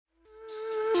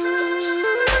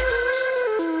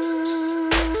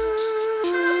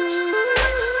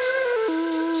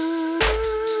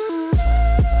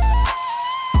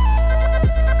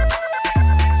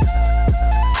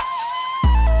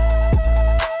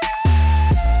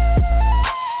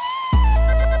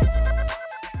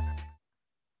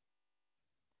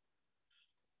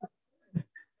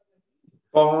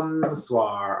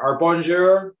bonsoir or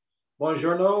bonjour,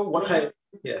 buongiorno. What time?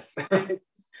 Yes,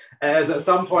 as at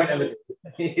some point in the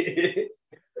day.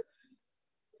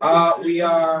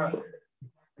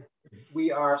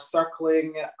 We are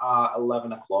circling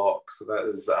 11 o'clock, so that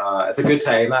is it's a good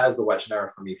time. That is the witching hour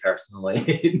for me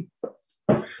personally.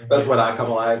 That's when I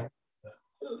come alive.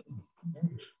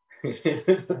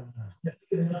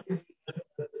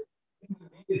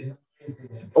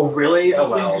 Oh really?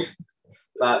 Oh well.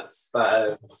 That's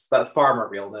farmer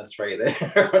realness right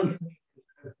there.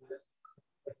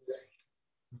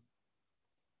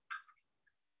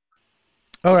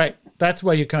 All right, that's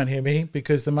why you can't hear me,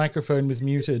 because the microphone was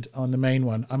muted on the main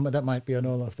one. That might be on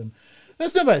all of them.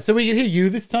 That's not bad. So we can hear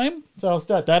you this time. So I'll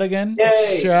start that again.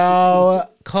 Yay! Ciao,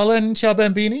 Colin. Ciao,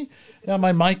 Bambini. Now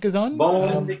my mic is on.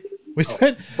 We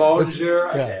spent bonjour.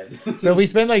 Yeah. So we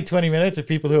spent like 20 minutes for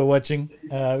people who are watching.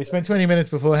 We spent 20 minutes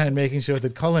beforehand making sure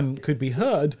that Colin could be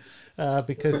heard,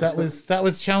 because that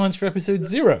was challenge for episode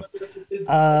 0.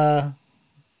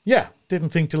 Yeah, didn't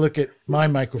think to look at my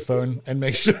microphone and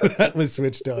make sure that was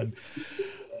switched on.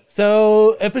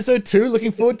 So episode 2,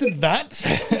 looking forward to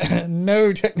that.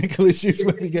 No technical issues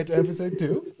when we get to episode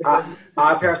 2.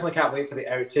 I personally can't wait for the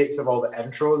outtakes of all the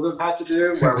intros we've had to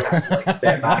do, where we have to like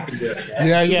step back and do it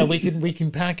again. Yeah, we can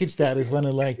package that as one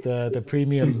of like the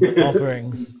premium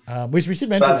offerings, which we should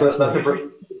mention. That's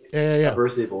yeah.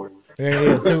 birthday board.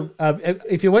 Yeah. So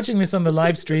if you're watching this on the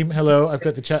live stream, hello, I've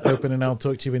got the chat open and I'll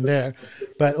talk to you in there.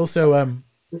 But also,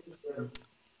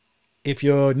 if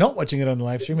you're not watching it on the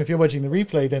live stream, if you're watching the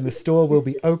replay, then the store will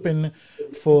be open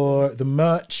for the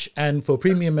merch and for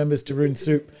premium members to Rune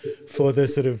Soup for the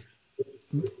sort of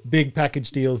big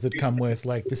package deals that come with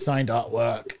like the signed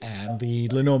artwork and the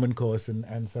Lenormand course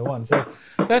and so on. So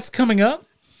that's coming up.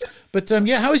 But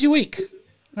yeah, how was your week?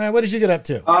 What did you get up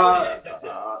to?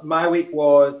 My week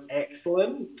was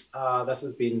excellent. This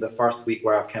has been the first week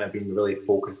where I've kind of been really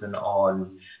focusing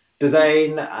on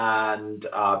design and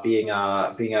being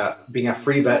a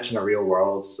free bitch in a real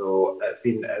world. So it's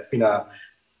been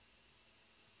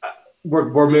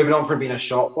we're moving on from being a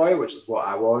shop boy, which is what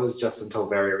I was just until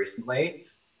very recently,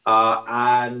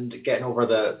 and getting over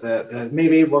the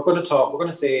maybe we're going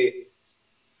to say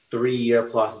 3-year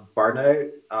plus burnout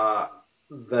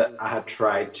that I had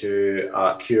tried to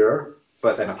cure,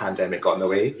 but then a pandemic got in the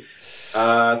way.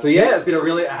 So yeah, it's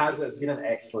been an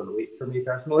excellent week for me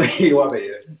personally. What about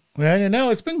you? Well,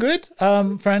 no, it's been good.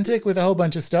 Frantic with a whole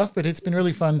bunch of stuff, but it's been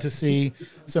really fun to see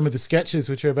some of the sketches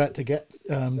which we're about to get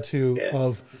to. Yes.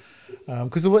 Of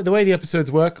because the way the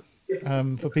episodes work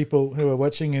for people who are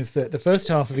watching is that the first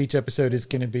half of each episode is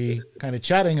going to be kind of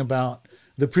chatting about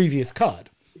the previous card.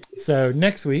 So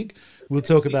next week we'll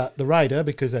talk about the rider,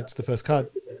 because that's the first card,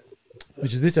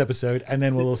 which is this episode, and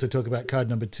then we'll also talk about card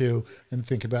number 2 and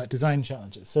think about design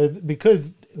challenges. So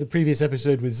because the previous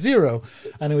episode was 0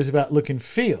 and it was about look and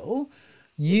feel,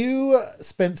 you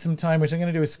spent some time, which I'm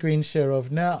going to do a screen share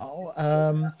of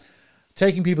now,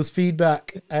 taking people's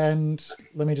feedback, and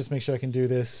let me just make sure I can do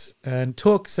this and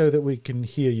talk so that we can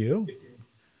hear you.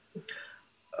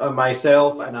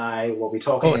 Myself and I will be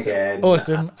talking again.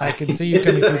 Awesome. I can see you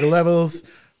coming through the levels.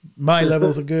 My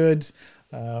levels are good.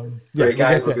 Great,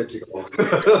 guys, we're good to go.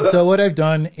 So what I've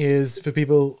done is for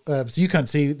people, so you can't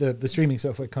see the streaming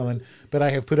software, Colin, but I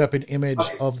have put up an image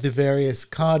of the various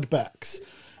card backs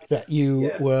that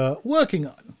you were working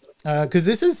on. Because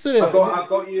this is sort of...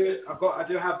 I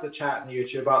do have the chat and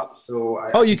YouTube up,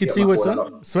 so you can see what's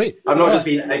on? Sweet. I'm not just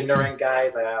being ignorant,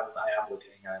 guys. I'm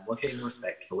looking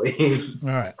respectfully. All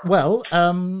right. Well,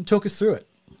 talk us through it.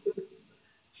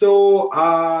 So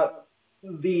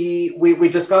we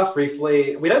discussed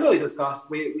briefly. We didn't really discuss.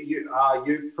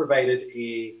 You provided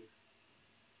a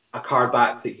card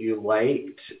back that you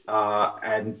liked,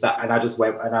 and I just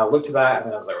went and I looked at that, and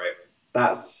then I was like, right,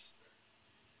 that's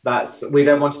we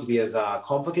didn't want it to be as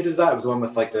complicated as that. It was one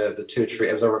with like the 2 tree.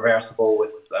 It was a reversible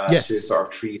with 2 sort of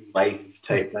tree life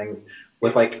type things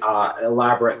with like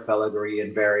elaborate filigree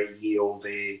and very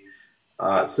yieldy.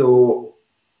 So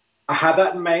I had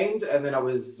that in mind, and then I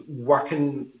was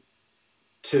working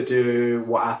to do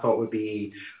what I thought would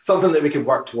be something that we could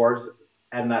work towards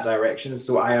in that direction.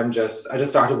 So I just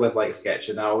started with like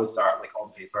sketching. I always start like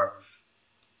on paper.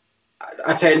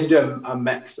 I tend to do a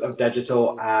mix of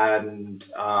digital and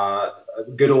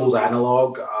good old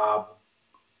analog,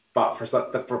 but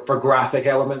for graphic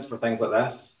elements, for things like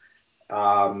this,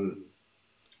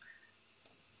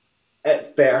 it's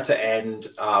better to end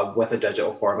with a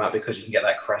digital format, because you can get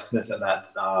that crispness and that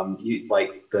you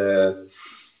like the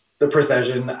the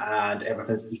precision and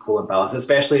everything's equal and balanced,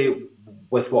 especially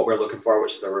with what we're looking for,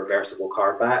 which is a reversible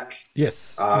card back.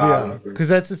 Yes, we are. Because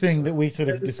that's the thing that we sort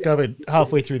of discovered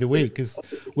halfway through the week, is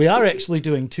we are actually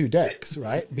doing 2 decks,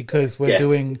 right? Because we're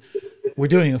doing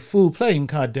a full playing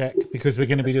card deck because we're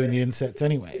going to be doing the insets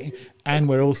anyway, and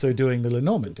we're also doing the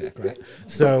Lenormand deck, right?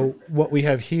 So what we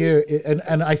have here,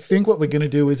 and I think what we're going to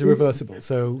do is a reversible,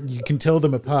 so you can tell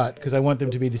them apart because I want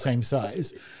them to be the same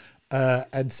size.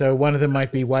 And so one of them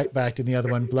might be white backed and the other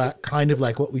one black, kind of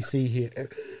like what we see here.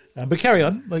 But carry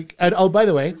on. And oh, by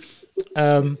the way,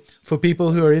 for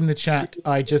people who are in the chat,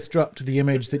 I just dropped the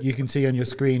image that you can see on your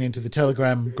screen into the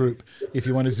Telegram group. If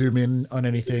you want to zoom in on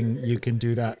anything, you can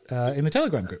do that in the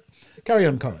Telegram group. Carry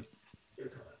on, Colin.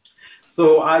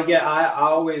 So I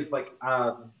always like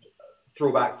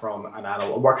throwback from an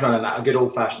analog. I'm working on a good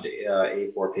old fashioned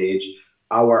A4 page.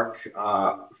 I work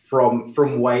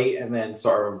from white and then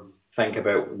sort of think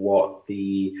about what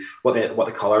the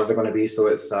colors are going to be. So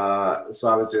it's so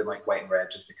I was doing like white and red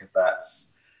just because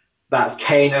that's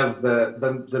kind of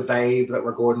the vibe that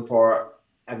we're going for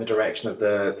in the direction of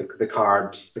the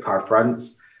card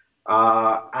fronts.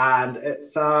 And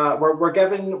it's we're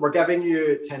giving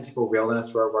you tentacle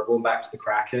realness. We're going back to the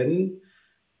Kraken.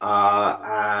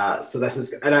 So this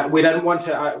is, and we didn't want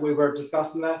to. We were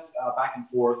discussing this back and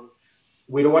forth.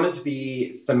 We don't want it to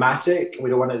be thematic. We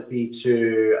don't want it to be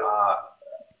too.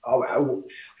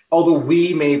 Although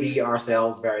we may be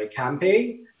ourselves very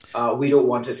campy, we don't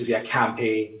want it to be a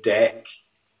campy deck.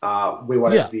 We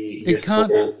want it to be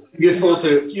useful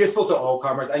to all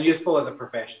comers and useful as a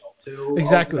professional too.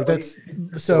 Exactly.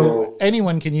 Ultimately. So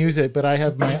anyone can use it, but I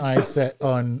have my eyes set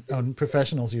on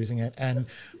professionals using it. And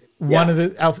one of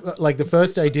the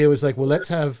first idea was like, well, let's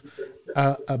have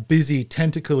a busy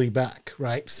tentacly back,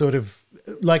 right? Sort of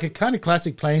like a kind of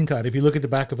classic playing card. If you look at the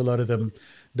back of a lot of them,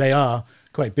 they are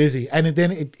quite busy. And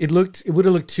then it would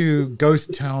have looked too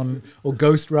Ghost Town or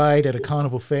Ghost Ride at a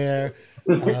carnival fair.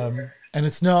 And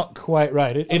it's not quite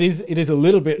right. It is a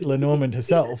little bit Lenormand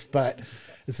herself, but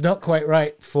it's not quite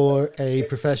right for a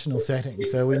professional setting.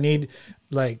 So we need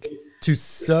like to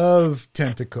serve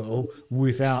tentacle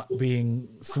without being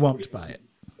swamped by it.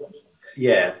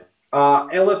 Yeah.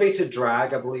 Elevated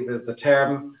drag, I believe, is the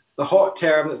term, the hot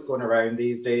term that's going around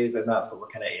these days, and that's what we're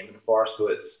kind of aiming for. So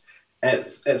it's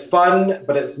fun,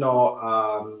 but it's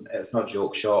not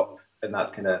joke shop, and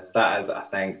that is, I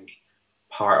think,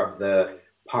 part of the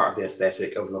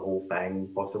aesthetic of the whole thing,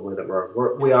 possibly, that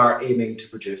we are aiming to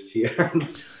produce here.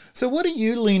 So what are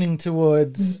you leaning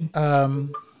towards? I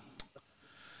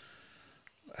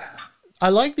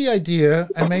like the idea,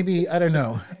 and maybe, I don't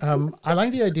know, I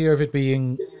like the idea of it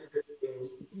being,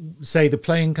 say, the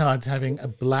playing cards having a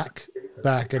black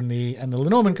back and the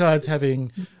Lenormand cards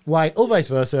having white, or vice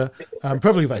versa,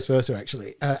 probably vice versa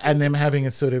actually, and them having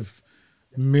a sort of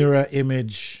mirror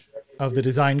image of the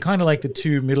design, kind of like the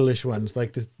 2 middle-ish ones,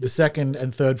 like the second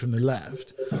and third from the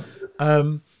left.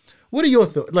 What are your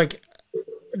thoughts? Like,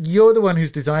 you're the one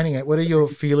who's designing it. What are your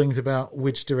feelings about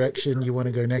which direction you want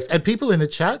to go next? And people in the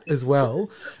chat as well,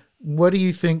 what do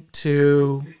you think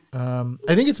to... I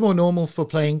think it's more normal for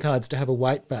playing cards to have a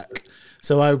white back.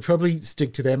 So I would probably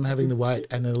stick to them having the white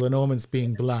and the Lenormands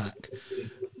being black.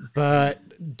 But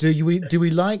do we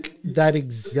like that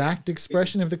exact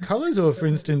expression of the colors? Or, for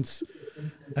instance...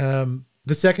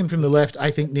 the second from the left,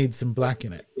 I think, needs some black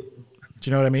in it. Do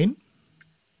you know what I mean?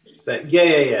 So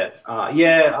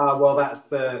well, that's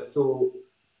so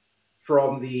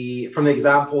from the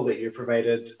example that you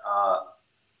provided,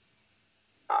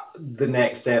 the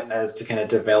next step is to kind of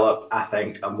develop, I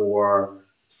think, a more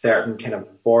certain kind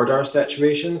of border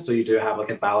situation. So you do have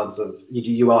like a balance of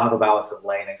you will have a balance of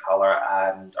line and color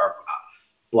and or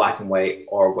black and white,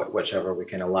 or whichever we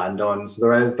kind of land on. So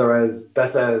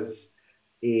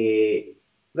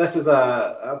this is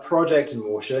a project in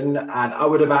motion, and I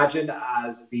would imagine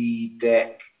as the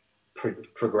deck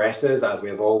progresses, as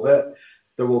we evolve it,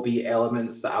 there will be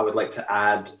elements that I would like to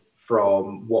add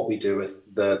from what we do with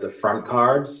the front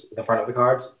cards, the front of the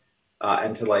cards,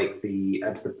 into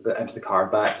the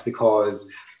card backs, because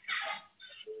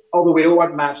although we don't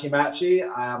want matchy,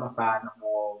 I'm a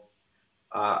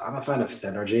fan of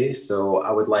synergy. So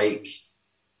I would like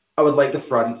the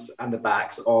fronts and the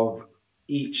backs of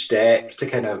each deck to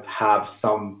kind of have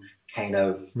some kind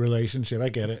of relationship. I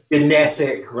get it.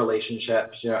 Genetic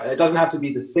relationships. You know, it doesn't have to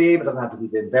be the same. It doesn't have to be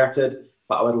the inverted,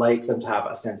 but I would like them to have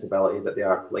a sensibility that they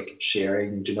are like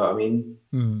sharing. Do you know what I mean?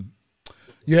 Mm.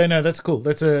 Yeah, no, that's cool.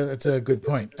 That's a good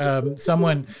point.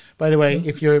 Someone, by the way,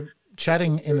 if you're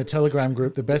chatting in the Telegram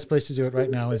group, the best place to do it right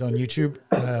now is on YouTube.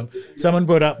 Someone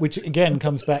brought up, which again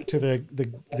comes back to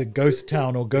the ghost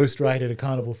town or ghost ride at a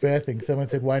carnival fair thing. Someone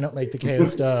said, why not make the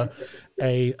Chaos Star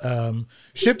a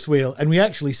ship's wheel? And we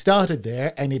actually started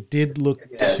there, and it did look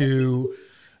too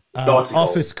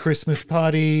office Christmas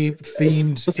party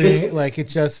themed thing. Like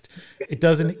it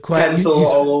doesn't quite tinsel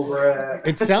all over it.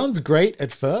 It sounds great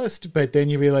at first, but then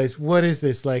you realize, what is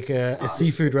this, like a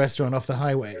seafood restaurant off the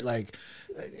highway? Like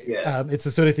it's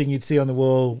the sort of thing you'd see on the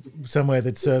wall somewhere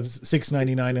that serves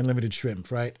 $6.99 unlimited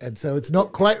shrimp, right? And so it's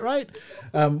not quite right.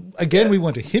 Again, we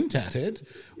want to hint at it,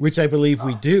 which I believe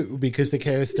we do, because the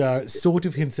Chaos Star sort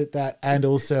of hints at that, and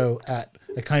also at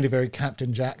a kind of very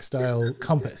Captain Jack style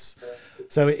compass.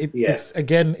 So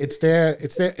it's there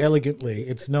elegantly.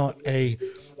 It's not a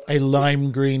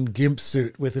lime green gimp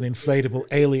suit with an inflatable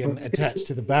alien attached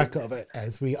to the back of it,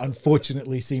 as we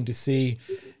unfortunately seem to see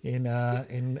in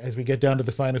as we get down to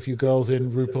the final few girls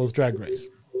in RuPaul's Drag Race.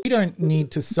 We don't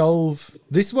need to solve.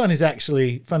 This one is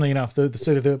actually, funnily enough,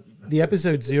 the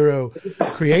episode 0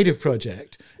 creative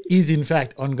project is in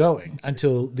fact ongoing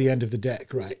until the end of the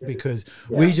deck, right? Because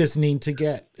we just need to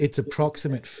get its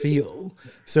approximate feel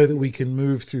so that we can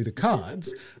move through the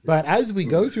cards. But as we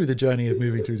go through the journey of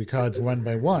moving through the cards one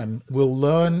by one, we'll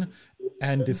learn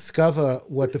and discover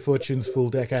what the Fortune's Full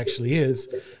deck actually is.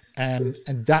 And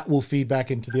that will feed back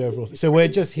into the overall. So we're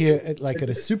just here at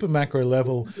a super macro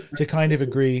level to kind of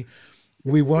agree.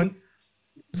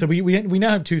 So we now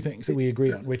have two things that we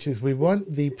agree on, which is we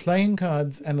want the playing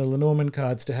cards and the Lenormand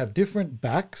cards to have different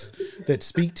backs that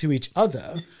speak to each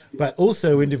other, but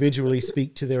also individually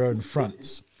speak to their own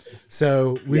fronts.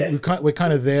 So we're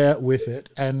kind of there with it,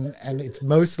 and it's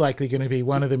most likely going to be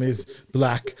one of them is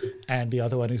black and the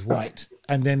other one is white,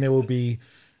 and then there will be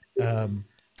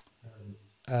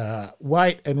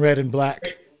white and red and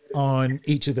black on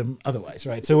each of them otherwise,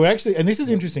 right? So we're actually, and this is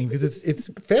interesting because it's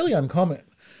fairly uncommon.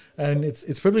 And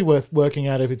it's probably worth working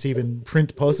out if it's even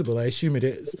print possible. I assume it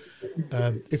is.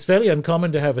 It's fairly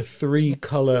uncommon to have a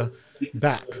 3-color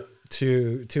back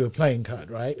to a playing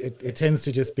card, right? It tends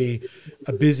to just be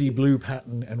a busy blue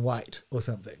pattern and white or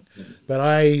something. But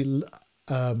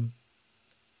and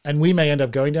we may end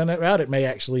up going down that route. It may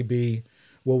actually be,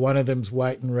 well, one of them's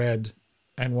white and red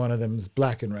and one of them's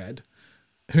black and red.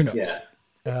 Who knows?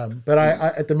 But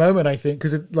I at the moment, I think,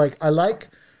 because I like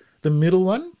the middle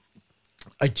one.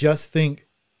 I just think,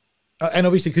 and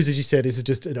obviously because as you said, this is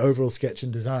just an overall sketch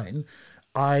and design,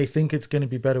 I think it's going to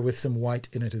be better with some white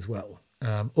in it as well.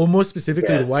 Or more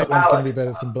specifically, the white one's going to be better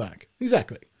with some black.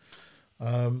 Exactly.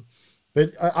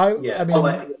 But I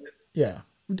mean,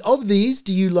 of these,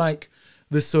 do you like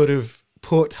the sort of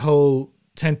porthole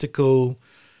tentacle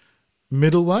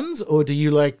middle ones, or do you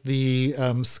like the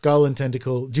skull and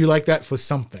tentacle? Do you like that for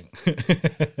something?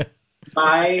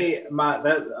 My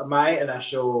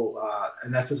initial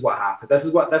and this is what happened. This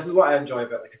is what I enjoy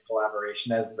about like a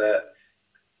collaboration, is that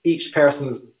each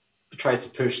person tries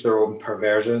to push their own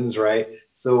perversions, right?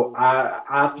 So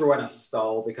I throw in a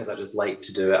skull because I just like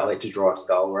to do it. I like to draw a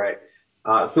skull, right?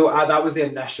 So that was the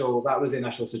initial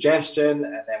suggestion,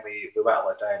 and then we whittle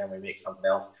it down and we make something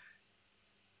else.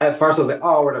 At first, I was like,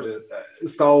 "Oh, we're not doing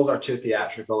skulls are too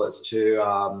theatrical. It's too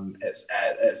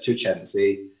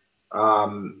chintzy."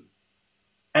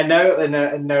 And now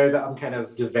that I'm kind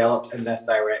of developed in this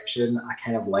direction, I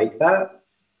kind of like that.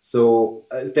 So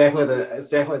it's definitely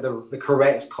the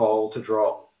correct call to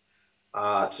drop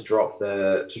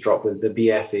the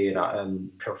BFA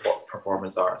and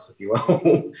performance arts, if you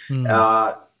will.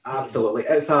 Absolutely,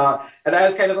 it is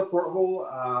kind of a porthole,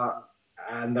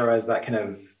 and there is that kind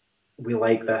of, we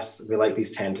like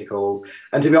these tentacles.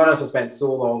 And to be honest, I spent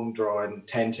so long drawing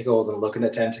tentacles and looking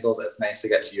at tentacles. It's nice to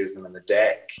get to use them in the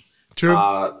deck. True.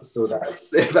 So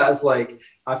that's like,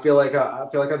 I feel like I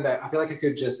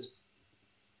could just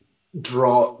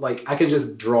draw, like I could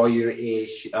just draw you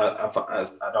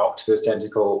an octopus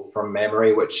tentacle from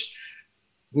memory, which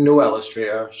no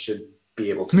illustrator should be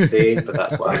able to see, but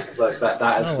that's what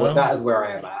that is where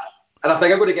I am at. And I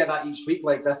think I'm going to get that each week.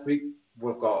 Like this week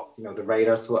we've got the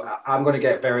writer, so I'm going to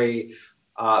get very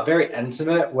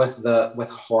intimate with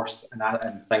horse and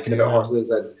thinking about horses,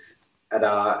 and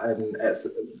it's,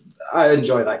 I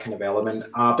enjoy that kind of element.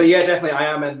 But yeah, definitely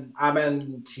I'm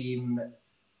in team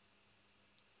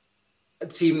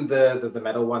the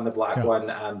middle one, the black one,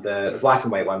 and the black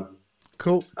and white one.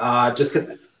 Cool. Just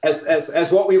because as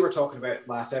what we were talking about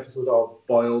last episode of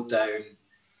boiled down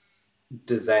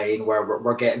design, where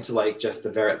we're getting to like just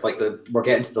we're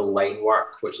getting to the line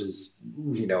work, which is,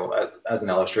 as an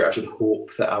illustrator, I should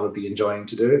hope that I would be enjoying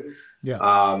to do.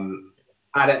 Yeah.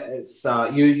 And it's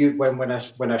you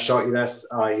when I shot you this,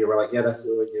 you were like, yeah, this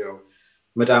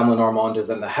Madame Lenormand is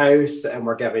in the house, and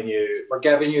we're giving you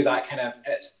that kind of,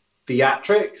 it's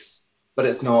theatrics, but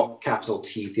it's not capital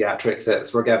T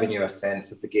theatrics. We're giving you a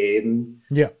sense of the game.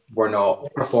 Yeah, we're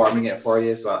not performing it for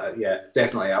you. So yeah,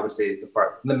 definitely, I would say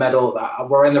the middle.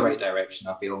 We're in the right direction,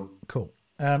 I feel. Cool.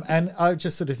 And I was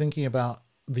just sort of thinking about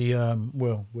the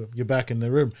well, you're back in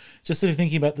the room. Just sort of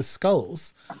thinking about the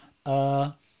skulls.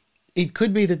 It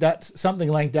could be that that's something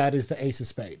like that is the ace of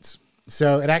spades.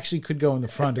 So it actually could go on the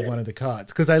front of one of the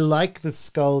cards, because I like the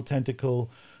skull tentacle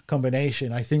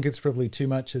combination. I think it's probably too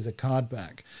much as a card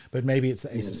back, but maybe it's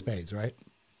the ace of spades, right?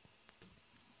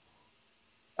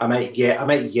 I might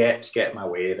yet get my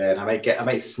way then. I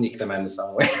might sneak them in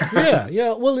somewhere.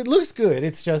 Yeah. Well, it looks good.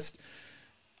 It's just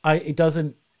it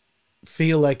doesn't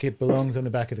feel like it belongs on the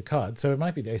back of the card, so it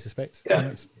might be the ace of spades.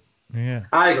 Yeah.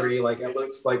 I agree. Like, it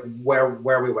looks like where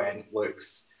we went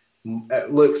looks. It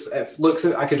looks.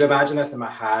 I could imagine this in my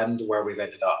hand where we've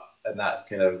ended up, and that's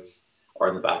kind of, or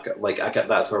in the back. Like,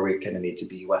 that's where we kind of need to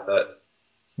be with it.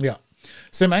 Yeah,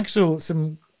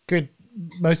 some good.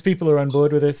 Most people are on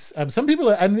board with this. Some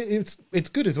people are, and it's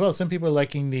good as well. Some people are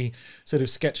liking the sort of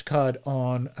sketch card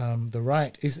on the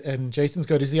right. And Jason's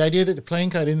got is the idea that the playing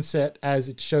card inset as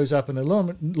it shows up in the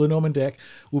Lenormand deck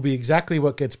will be exactly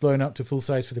what gets blown up to full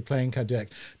size for the playing card deck.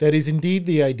 That is indeed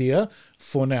the idea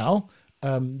for now.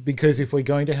 Because if we're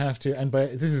going to have to, and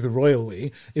this is the royal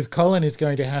we, if Colin is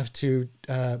going to have to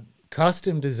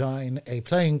custom design a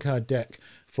playing card deck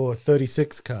for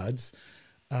 36 cards,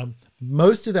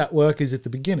 most of that work is at the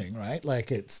beginning, right?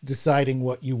 Like, it's deciding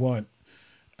what you want,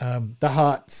 the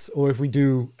hearts, or if we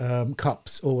do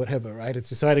cups or whatever, right? It's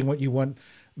deciding what you want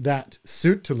that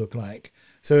suit to look like.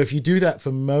 So if you do that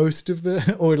for most of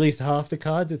the, or at least half the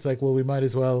cards, it's like, well, we might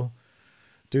as well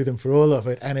do them for all of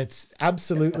it. And it's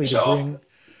absolutely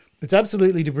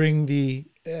to bring the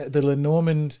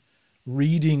Lenormand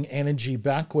reading energy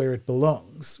back where it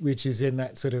belongs, which is in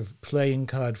that sort of playing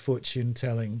card fortune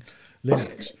telling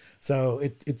lineage. So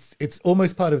it's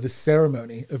almost part of the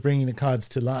ceremony of bringing the cards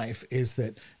to life, is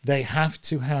that they have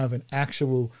to have an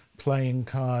actual playing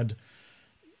card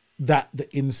that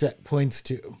the inset points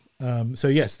to. So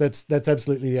yes, that's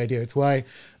absolutely the idea. It's why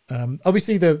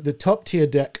obviously the top tier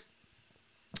deck,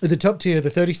 the top tier, the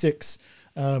 36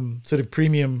 sort of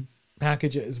premium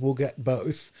packages will get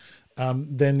both.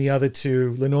 Then the other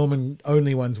two Lenormand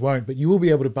only ones won't, but you will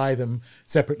be able to buy them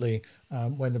separately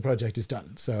when the project is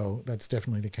done. So that's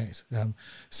definitely the case.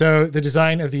 So the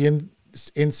design of the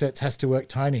insets has to work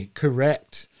tiny.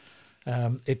 Correct.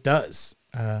 It does.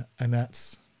 And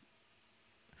that's,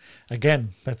 again,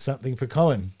 that's something for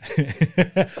Colin.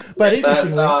 But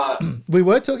interestingly, we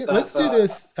were talking, let's do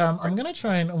this. I'm going to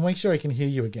try and make sure I can hear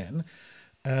you again.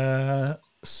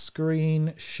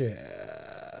 Screen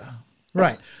share.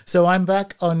 Right. So I'm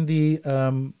back on the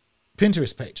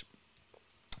Pinterest page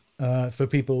for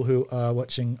people who are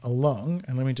watching along.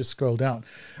 And let me just scroll down.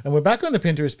 And we're back on the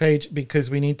Pinterest page because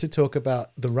we need to talk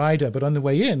about the rider. But on the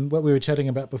way in, what we were chatting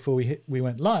about before we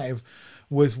went live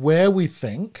was where we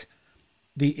think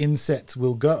the insets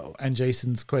will go. And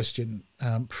Jason's question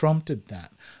prompted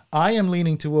that. I am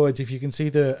leaning towards, if you can see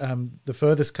the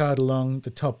furthest card along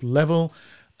the top level,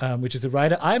 which is the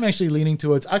rider, I'm actually leaning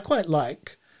towards, I quite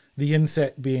like the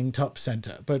inset being top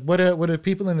center. But what are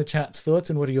people in the chat's thoughts,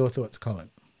 and what are your thoughts, Colin?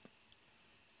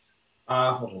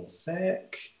 Hold on a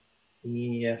sec.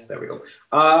 Yes, there we go.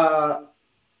 I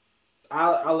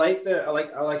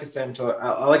like a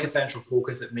central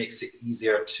focus. It makes it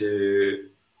easier to,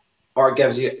 or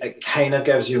it kind of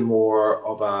gives you more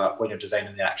of a, when you're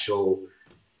designing the actual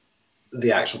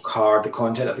card, the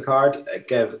content of the card, it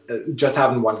gives, just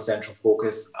having one central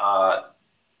focus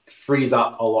frees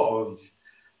up a lot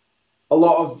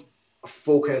of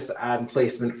focus and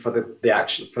placement for the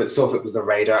action. So if it was the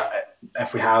rider,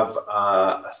 if we have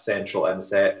a central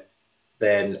inset,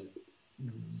 then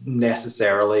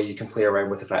necessarily you can play around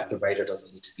with the fact the rider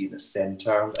doesn't need to be in the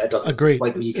center. It doesn't. Agreed.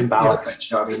 Like, you can balance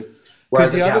it. You know what I mean?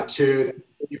 Whereas if you have two,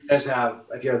 you potentially have,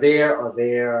 if you're there or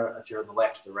there, if you're on the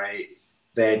left or the right,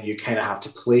 then you kind of have to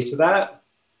play to that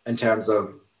in terms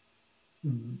of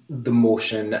the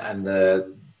motion and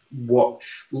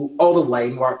all the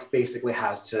line work basically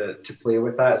has to play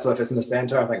with that. So if it's in the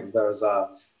center, I think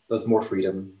there's more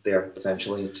freedom there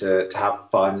essentially to have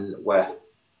fun with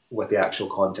the actual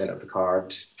content of the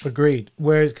card. Agreed.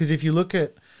 Whereas, because if you look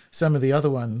at some of the other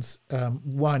ones,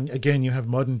 again, you have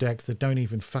modern decks that don't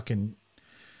even fucking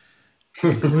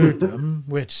include them,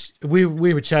 which we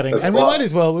were chatting, and we might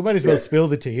as well spill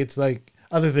the tea. It's like,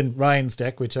 other than Ryan's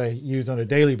deck, which I use on a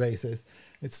daily basis,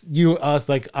 you asked,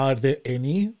 like, are there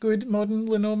any good modern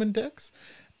Lenormand decks?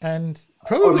 And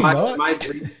probably not.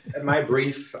 In my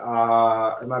brief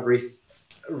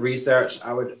research,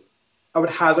 I would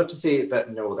hazard to say that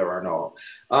no, there are not.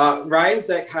 Ryan's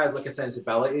deck has like a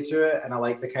sensibility to it, and I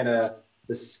like the kind of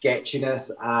the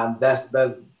sketchiness, and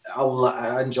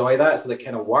I enjoy that, so that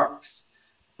kind of works.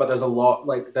 But there is a lot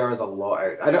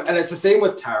out. And it's the same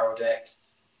with tarot decks.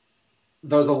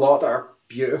 There's a lot that are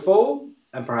beautiful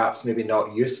and perhaps maybe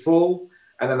not useful,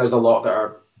 and then there's a lot that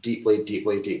are deeply,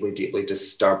 deeply, deeply, deeply,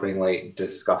 disturbingly,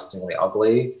 disgustingly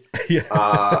ugly.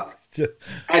 Yeah.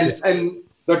 And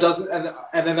there doesn't,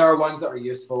 and then there are ones that are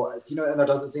useful, you know, and there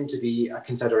doesn't seem to be a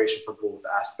consideration for both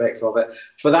aspects of it.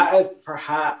 But that is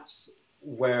perhaps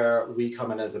where we come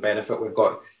in as a benefit. We've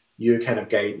got you kind of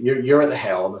guide. You're at the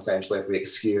helm essentially, if we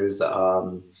excuse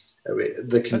the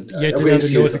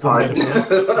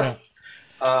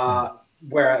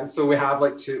where so we have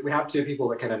two people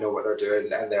that kind of know what they're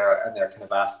doing and their kind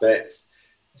of aspects.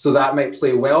 So that might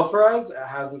play well for us. It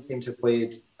hasn't seemed to have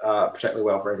played particularly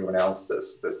well for anyone else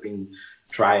that's been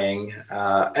trying.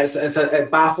 It's a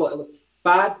baffling.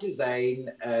 Bad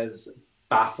design is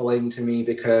baffling to me,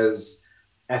 because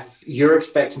if you're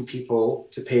expecting people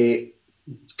to pay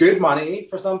good money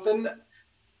for something, A,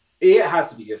 it has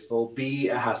to be useful. B,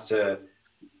 it has to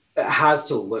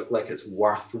look like it's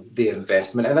worth the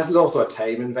investment, and this is also a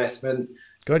time investment.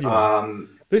 God, yeah.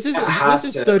 This is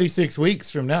 36 weeks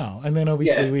from now, and then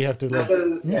obviously we have to.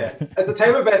 It's a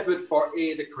time investment for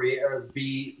A, the creators,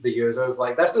 B, the users.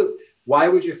 Like, this is why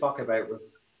would you fuck about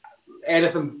with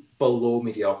anything below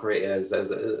mediocrity?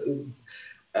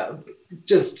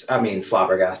 Just, I mean,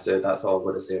 flabbergasted. That's all I'm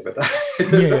going to say about that.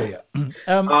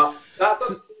 That's not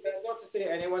to say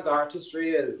anyone's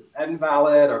artistry is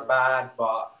invalid or bad,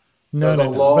 but no.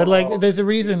 But like, there's a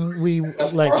reason we're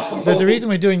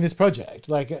doing this project.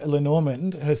 Like,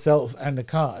 Lenormand herself and the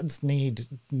cards need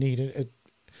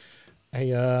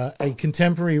a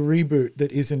contemporary reboot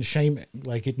that isn't shaming.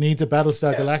 Like, it needs a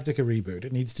Battlestar Galactica reboot.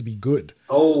 It needs to be good.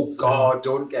 Oh God,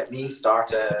 don't get me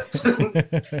started.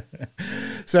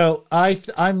 So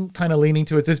I'm kind of leaning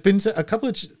towards. There's been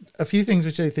a few things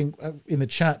which I think in the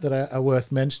chat that are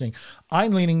worth mentioning.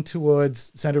 I'm leaning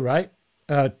towards center right,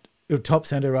 top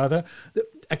center rather.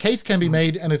 A case can be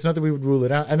made, and it's not that we would rule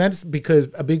it out, and that's because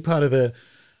a big part of the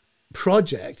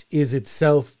project is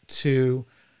itself to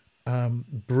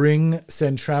bring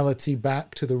centrality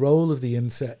back to the role of the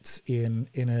insets in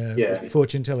a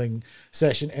fortune-telling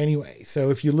session anyway. So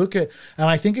if you look at, and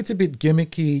I think it's a bit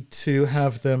gimmicky to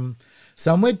have them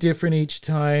somewhere different each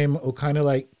time, or kind of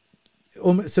like,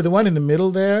 so the one in the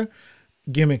middle there,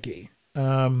 gimmicky.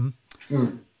 Now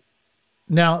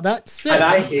that said,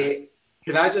 and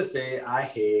can I just say, I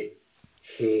hate,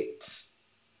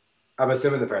 I'm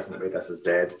assuming the person that made this is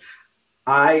dead.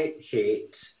 I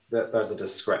hate that there's a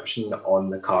description on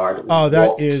the card. Oh,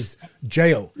 that is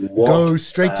jail. Go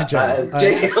straight to jail. That is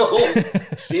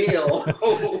jail.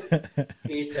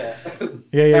 Hate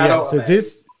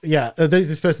it. Yeah. So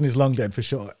this person is long dead for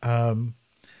sure. Good.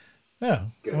 I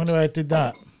wonder why I did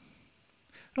that.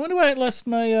 I wonder why I lost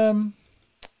my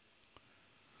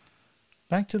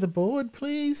back to the board,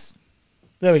 please.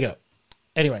 There we go.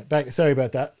 Anyway, back. Sorry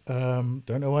about that.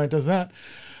 Don't know why it does that.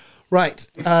 Right.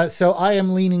 So I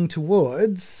am leaning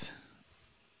towards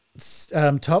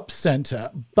top center,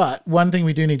 but one thing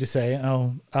we do need to say,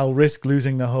 and I'll risk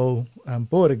losing the whole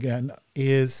board again,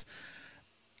 is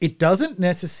it doesn't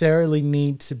necessarily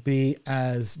need to be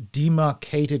as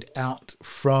demarcated out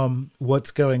from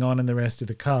what's going on in the rest of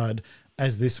the card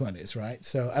as this one is, right?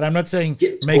 So, and I'm not saying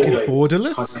make it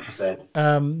borderless,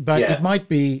 but it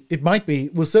might be,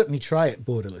 we'll certainly try it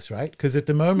borderless, right? Because at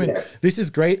the moment, this is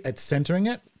great at centering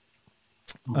it.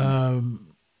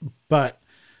 But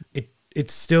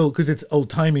it's still, because it's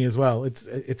old-timey as well, it's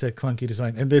a clunky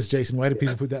design. And there's Jason. Why do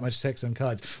people put that much text on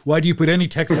cards? Why do you put any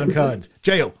text on cards?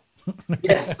 Jail.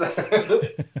 Yes.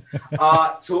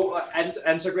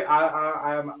 Integrate.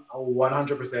 I am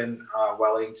 100%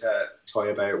 willing to toy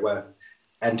about with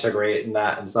integrating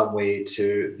that in some way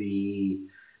to the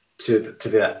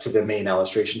main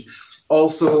illustration.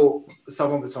 Also,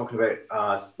 someone was talking about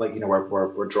like, you know,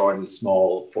 we're drawing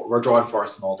for a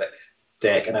small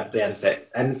deck, and if the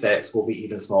insets will be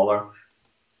even smaller.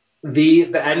 The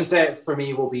insets for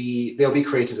me they'll be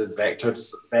created as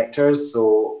vectors.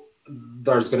 So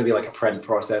there's going to be like a print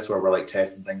process where we're like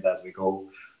testing things as we go.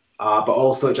 But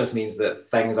also it just means that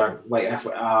things aren't like, if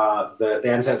the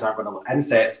insets aren't going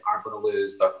to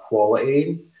lose their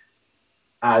quality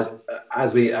as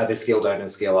they scale down and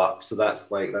scale up. So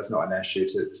that's not an issue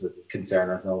to concern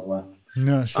ourselves with.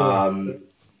 No, sure.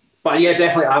 But yeah,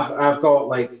 definitely I've got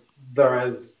like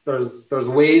there's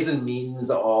ways and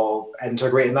means of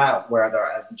integrating that where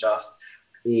there isn't just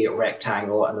a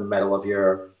rectangle in the middle of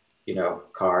your,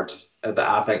 card. That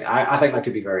I think that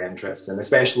could be very interesting,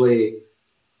 especially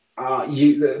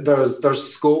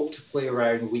there's scope to play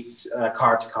around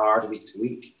card to card, week to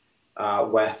week,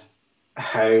 with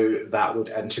how that would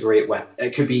integrate with.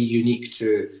 It could be unique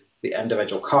to the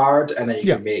individual card, and then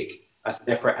you can make a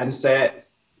separate inset.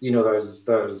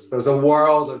 There's a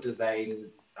world of design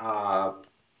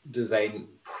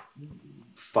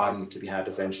fun to be had,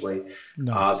 essentially.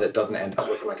 Nice. That doesn't end up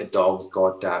looking like a dog's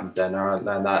goddamn dinner, and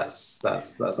then that's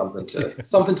something to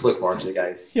look forward to,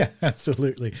 guys. Yeah,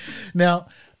 absolutely. Now,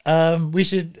 we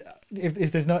should,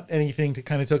 if there's not anything to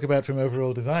kind of talk about from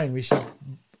overall design, we should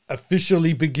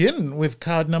officially begin with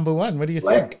card number 1. What do you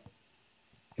think?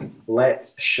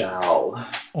 Let's shall.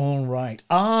 All right.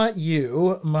 Are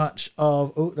you much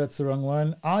of... Oh, that's the wrong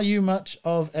one. Are you much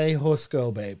of a horse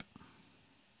girl, babe?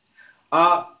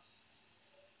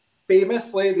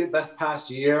 Famously, this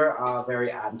past year,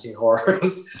 very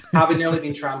anti-horse, having nearly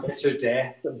been trampled to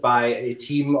death by a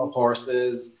team of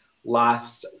horses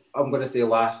last autumn.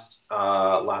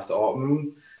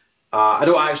 I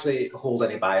don't actually hold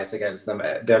any bias against them.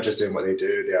 They're just doing what they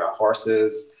do. They are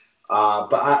horses.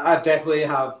 But I definitely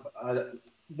have,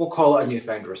 we'll call it a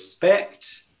newfound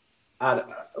respect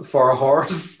for a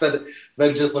horse than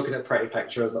just looking at pretty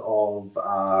pictures of,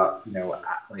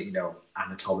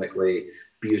 anatomically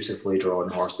beautifully drawn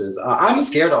horses. I'm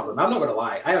scared of them. I'm not going to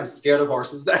lie. I am scared of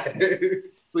horses now.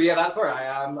 So yeah, that's where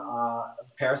I am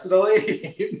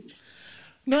personally.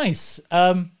 Nice.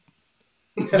 So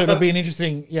it'll be an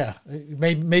interesting,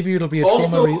 maybe it'll be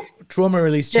a trauma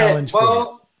release challenge for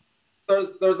you.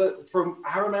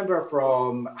 I remember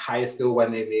from high school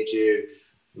when they made you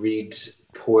read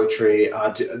poetry,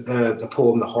 the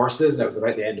poem "The Horses," and it was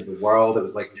about the end of the world. It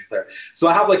was like nuclear. So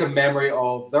I have like a memory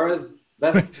of so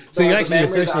you actually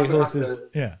associate horses.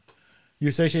 You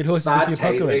associate horses with the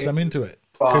apocalypse. I'm into it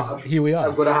because here we are.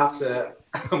 I'm gonna have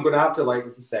to like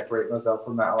separate myself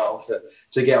from that a little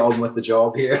to get on with the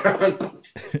job here.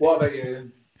 What about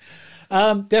you?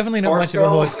 Definitely not much of a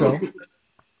horse girl.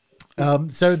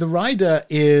 So the rider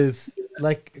is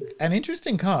like an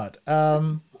interesting card.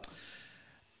 And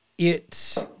we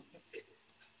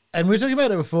were talking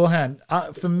about it beforehand.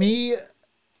 For me,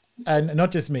 and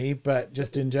not just me, but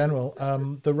just in general,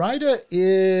 the rider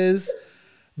is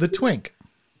the twink,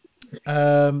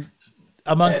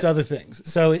 amongst other things.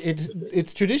 So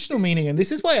it's traditional meaning, and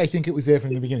this is why I think it was there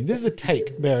from the beginning. This is a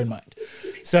take, bear in mind.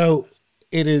 So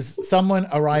it is someone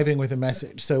arriving with a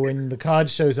message. So when the card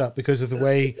shows up, because of the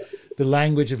way the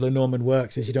language of Lenormand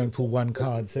works, is you don't pull one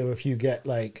card. So if you get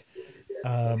like,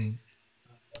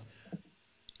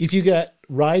 if you get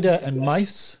rider and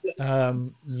mice,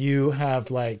 you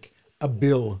have like a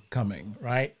bill coming,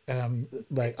 right?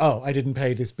 Like, oh, I didn't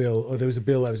pay this bill, or there was a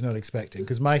bill I was not expecting,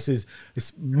 because mice is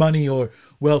money or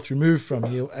wealth removed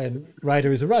from you, and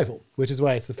rider is arrival, which is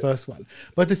why it's the first one.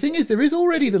 But the thing is, there is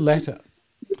already the letter.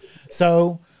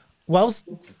 So whilst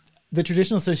the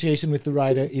traditional association with the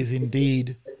rider is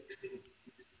indeed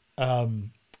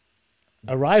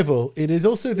arrival, it is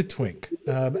also the twink.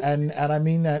 And I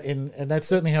mean that and that's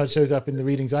certainly how it shows up in the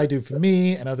readings I do for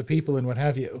me and other people and what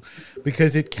have you,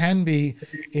 because it can be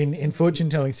in fortune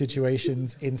telling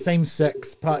situations, in same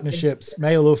sex partnerships,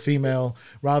 male or female,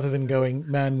 rather than going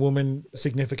man, woman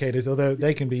significators, although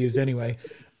they can be used anyway.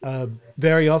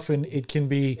 Very often it can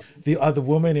be the other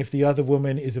woman if the other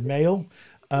woman is a male,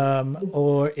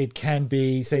 or it can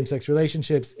be same-sex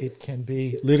relationships. It can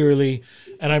be literally,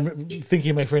 and I'm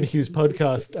thinking of my friend Hugh's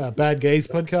podcast, Bad Gays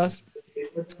podcast.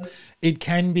 It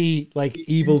can be like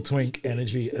evil twink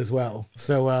energy as well.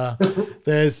 So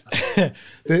there's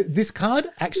this card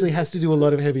actually has to do a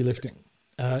lot of heavy lifting.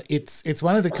 It's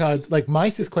one of the cards, like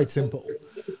mice is quite simple.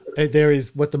 There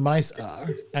is what the mice are,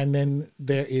 and then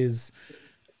there is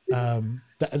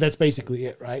that's basically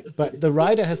it, right? But the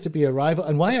rider has to be a rival,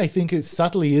 and why I think it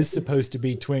subtly is supposed to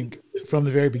be twink from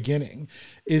the very beginning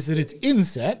is that its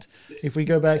inset, if we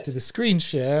go back to the screen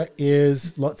share,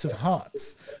 is lots of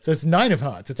hearts. So it's 9 of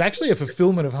hearts. It's actually a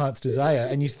fulfillment of heart's desire,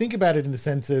 and you think about it in the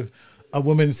sense of a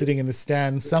woman sitting in the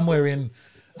stand somewhere in,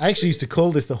 I actually used to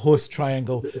call this the horse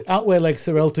triangle, out where like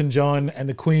Sir Elton John and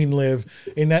the Queen live,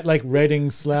 in that like Reading,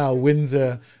 Slough,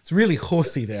 Windsor. It's really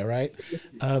horsey there, right?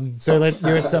 So like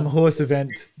you're at some horse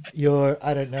event, you're,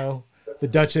 I don't know, the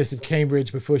Duchess of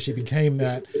Cambridge before she became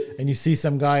that, and you see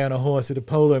some guy on a horse at a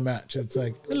polo match. It's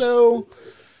like, hello.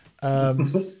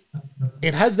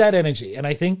 It has that energy, and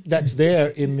I think that's there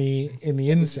in the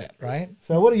inset, right?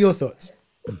 So what are your thoughts?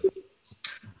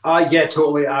 Yeah,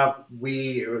 totally.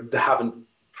 We haven't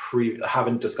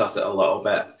having discussed it a little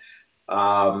bit,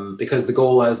 because the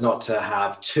goal is not to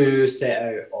have too set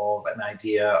out of an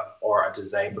idea or a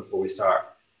design before we start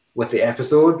with the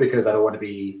episode, because I don't want to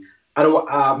be, I don't,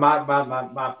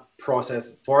 my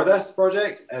process for this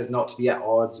project is not to be at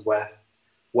odds with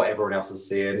what everyone else is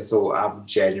saying. So I've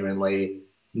genuinely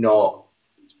not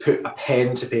put a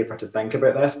pen to paper to think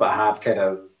about this, but I have kind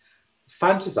of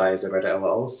fantasized about it a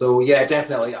little. So yeah,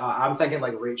 definitely. I'm thinking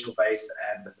like Rachel Weisz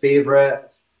and The Favourite,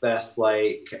 this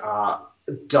like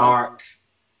dark,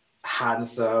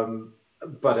 handsome,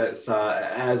 but it's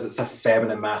a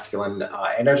feminine, masculine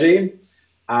energy.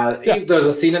 There's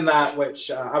a scene in that which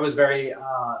I was very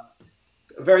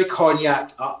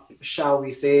cognac up, shall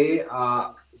we say.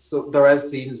 So there is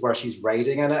scenes where she's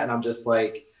riding in it, and I'm just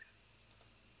like,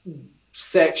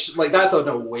 like that's an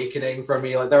awakening for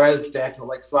me. Like there is definitely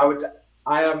like, so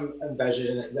I am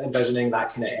envisioning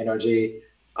that kind of energy,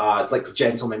 like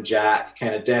Gentleman Jack,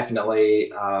 kind of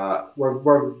definitely.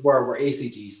 We're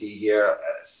AC/DC here.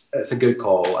 It's a good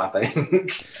call, I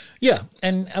think. Yeah,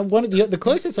 and one of the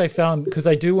closest I found, because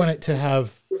I do want it to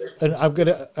have, and I'm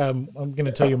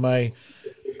gonna tell you my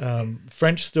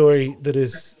French story that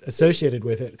is associated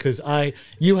with it, because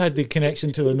you had the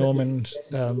connection to Lenormand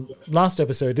last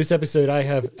episode. This episode I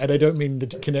have, and I don't mean the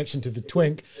connection to the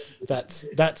twink.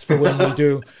 That's for when we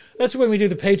do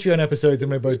the Patreon episodes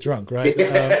and we're both drunk, right?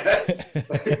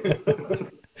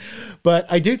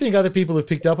 But I do think other people have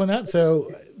picked up on that. So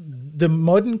the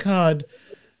modern card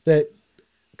that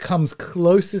comes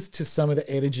closest to some of the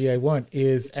energy I want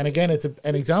is, and again, it's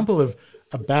an example of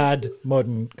a bad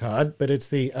modern card, but it's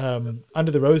the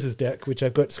Under the Roses deck, which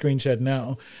I've got screenshot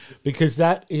now, because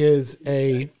that is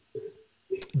a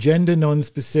gender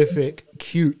non-specific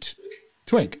cute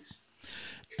twink.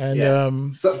 And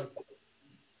yes. So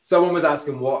someone was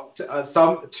asking what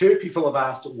two people have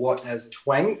asked what is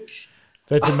twink.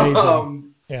 That's amazing.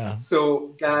 Yeah.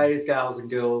 So, guys, gals, and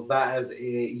girls, that is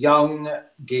a young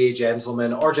gay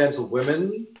gentleman or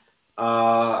gentlewoman.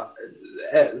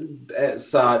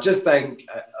 It's just think,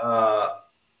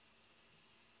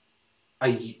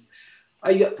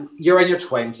 you're in your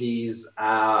 20s,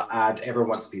 and everyone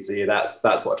wants a piece of you. That's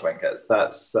what a twink is.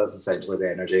 That's essentially the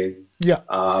energy. Yeah.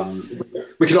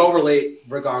 We can all relate,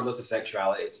 regardless of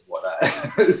sexuality, to what that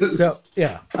is. So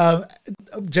yeah.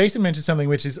 Jason mentioned something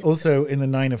which is also in the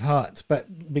Nine of Hearts,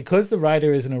 but because the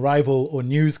rider is an arrival or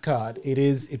news card,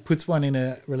 it puts one in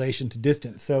a relation to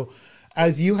distance. So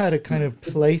as you had a kind of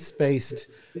place-based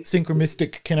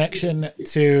synchromistic connection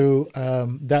to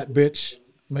that bitch,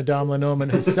 Madame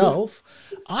Lenormand herself,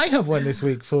 I have one this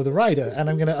week for the rider, and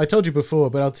I told you before,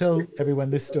 but I'll tell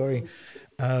everyone this story.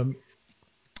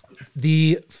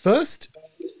 The first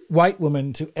white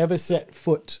woman to ever set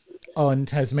foot on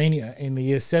Tasmania in the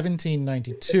year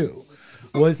 1792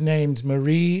 was named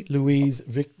Marie-Louise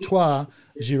Victoire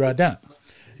Girardin.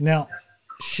 Now,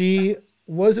 she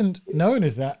wasn't known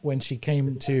as that when she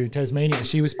came to Tasmania.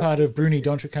 She was part of Bruni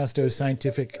d'Entrecasteaux's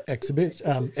scientific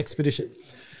expedition.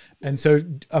 And so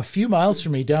a few miles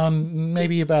from me, down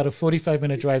maybe about a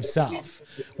 45-minute drive south,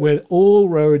 where all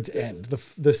roads end,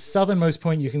 the southernmost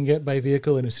point you can get by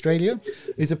vehicle in Australia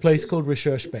is a place called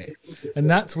Recherche Bay. And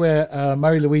that's where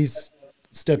Marie-Louise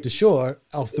stepped ashore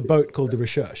off the boat called the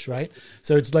Recherche, right?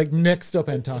 So it's like next up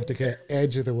Antarctica,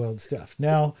 edge of the world stuff.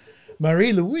 Now,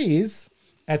 Marie-Louise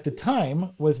at the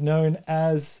time was known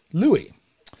as Louis.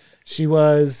 She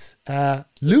was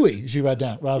Louis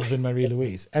Girardin rather than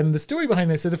Marie-Louise. And the story behind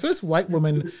this, so the first white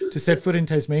woman to set foot in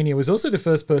Tasmania was also the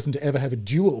first person to ever have a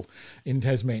duel in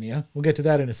Tasmania. We'll get to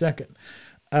that in a second.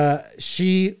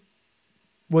 She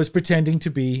was pretending to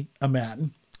be a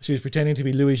man. She was pretending to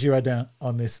be Louis Girardin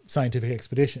on this scientific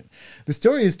expedition. The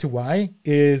story as to why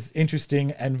is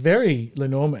interesting and very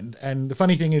Lenormand. And the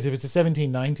funny thing is, if it's the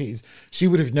 1790s, she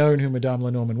would have known who Madame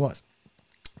Lenormand was.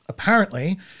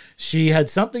 Apparently, she had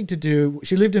something to do,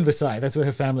 she lived in Versailles, that's where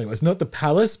her family was, not the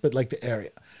palace, but like the area.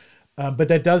 But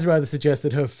that does rather suggest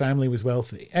that her family was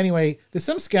wealthy. Anyway, there's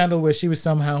some scandal where she was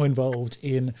somehow involved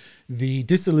in the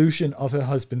dissolution of her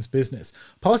husband's business,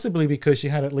 possibly because she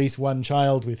had at least one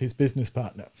child with his business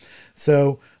partner.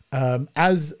 So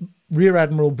as Rear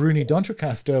Admiral Bruni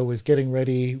d'Entrecasteaux was getting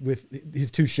ready with his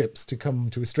two ships to come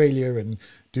to Australia and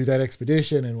do that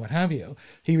expedition and what have you,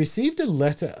 he received a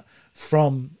letter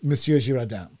from Monsieur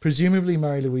Girardin, presumably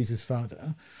Marie-Louise's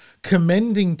father,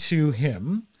 commending to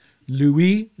him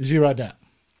Louis Girardin,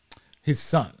 his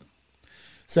son.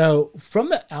 So from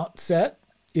the outset,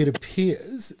 it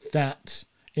appears that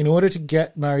in order to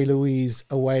get Marie-Louise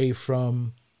away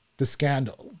from the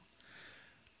scandal,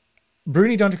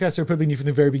 Bruni d'Entrecasteaux probably knew from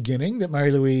the very beginning that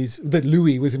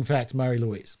Louis was in fact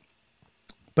Marie-Louise.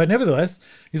 But nevertheless,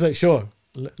 he's like, sure,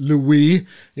 Louis,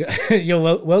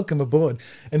 you're welcome aboard.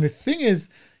 And the thing is,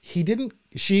 she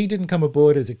didn't come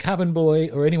aboard as a cabin boy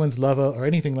or anyone's lover or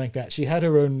anything like that. She had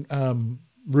her own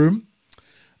room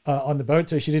on the boat.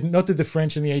 So she didn't, not that the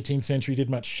French in the 18th century did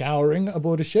much showering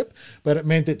aboard a ship, but it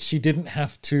meant that she didn't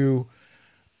have to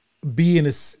be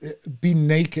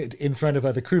naked in front of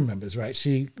other crew members, right?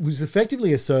 She was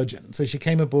effectively a surgeon. So she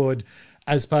came aboard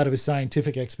as part of a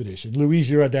scientific expedition. Louis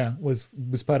Girardin was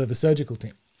part of the surgical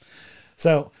team.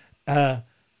 So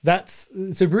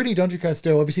so Bruni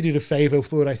d'Entrecasteaux obviously did a favor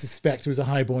for what I suspect was a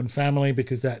highborn family,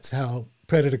 because that's how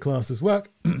predator classes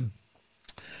work.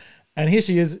 And here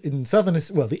she is in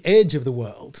the edge of the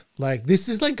world. Like, this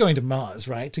is like going to Mars,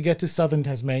 right? To get to southern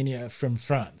Tasmania from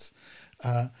France.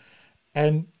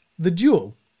 And the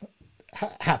duel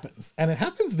happens. And it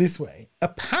happens this way.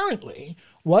 Apparently,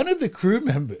 one of the crew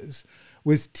members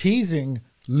was teasing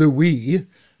Louis,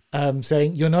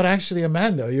 saying, you're not actually a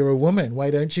man, though. You're a woman.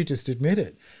 Why don't you just admit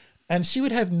it? And she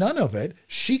would have none of it.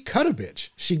 She cut a bitch.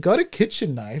 She got a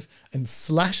kitchen knife and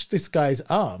slashed this guy's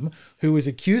arm, who was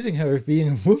accusing her of being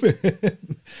a woman.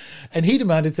 And he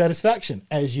demanded satisfaction,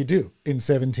 as you do in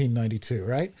 1792,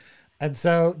 right? And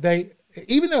so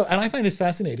and I find this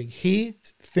fascinating, he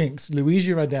thinks Louis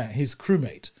Girardin, his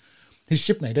crewmate, his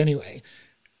shipmate anyway,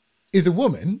 is a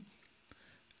woman.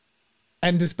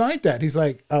 And despite that, he's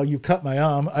like, oh, you cut my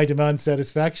arm, I demand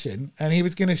satisfaction. And he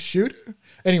was going to shoot her.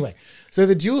 Anyway, so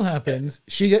the duel happens.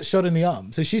 She gets shot in the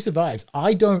arm. So she survives.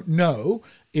 I don't know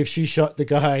if she shot the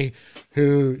guy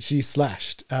who she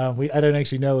slashed. I don't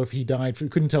actually know if he died.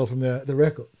 Couldn't tell from the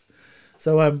records.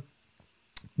 So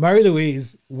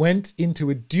Marie-Louise went into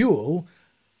a duel.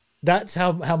 That's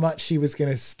how much she was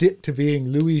going to stick to being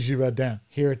Louis Girardin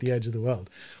here at the edge of the world.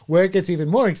 Where it gets even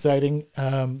more exciting,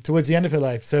 towards the end of her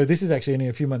life, so this is actually only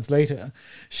a few months later,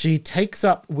 she takes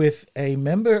up with a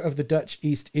member of the Dutch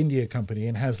East India Company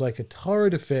and has like a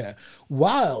torrid affair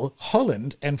while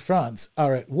Holland and France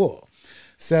are at war.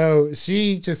 So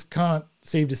she just can't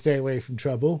seem to stay away from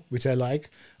trouble, which I like.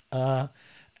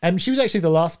 And she was actually the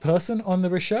last person on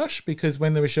the Recherche, because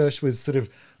when the Recherche was sort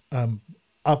of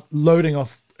loading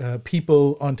off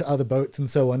people onto other boats and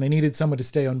so on, they needed someone to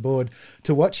stay on board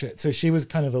to watch it. So she was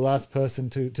kind of the last person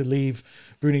to leave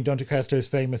Bruni d'Entrecasteaux's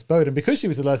famous boat. And because she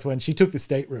was the last one, she took the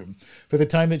stateroom. For the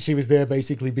time that she was there,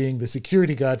 basically being the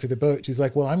security guard for the boat, she's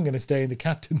like, well, I'm going to stay in the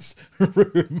captain's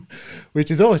room,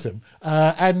 which is awesome.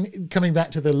 And coming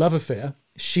back to the love affair,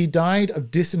 she died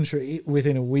of dysentery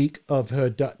within a week of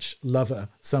her Dutch lover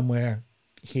somewhere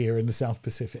here in the South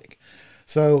Pacific.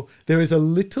 So there is a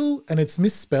little, and it's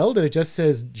misspelled, and it just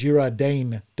says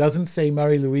Girardin, doesn't say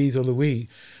Marie-Louise or Louis,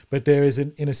 but there is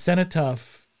in a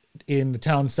cenotaph in the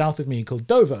town south of me called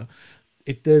Dover,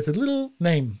 there's a little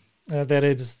name that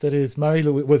is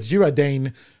Marie-Louise, well, it's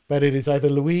Girardin, but it is either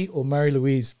Louis or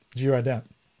Marie-Louise Girardin.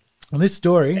 And this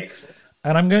story,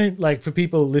 and I'm going to, like, for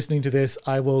people listening to this,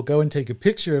 I will go and take a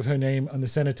picture of her name on the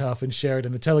cenotaph and share it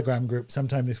in the Telegram group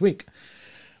sometime this week.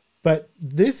 But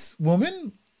this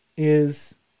woman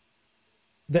is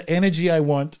the energy I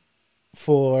want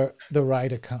for the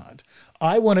rider card.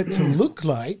 I want it to look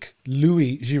like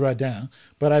Louis Girardin,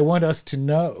 but I want us to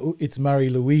know it's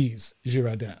Marie-Louise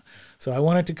Girardin. So I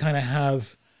want it to kind of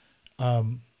have,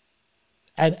 and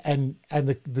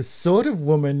the sort of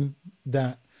woman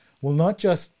that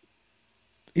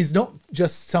is not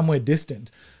just somewhere distant,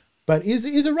 but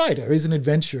is a rider, is an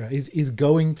adventurer, is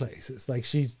going places. Like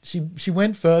she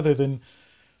went further than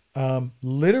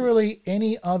literally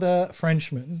any other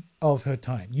Frenchman of her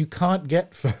time. You can't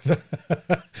get further.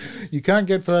 You can't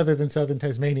get further than southern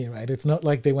Tasmania, right? It's not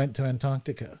like they went to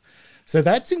Antarctica. So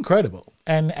that's incredible.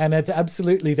 And it's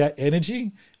absolutely, that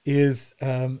energy is,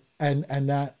 and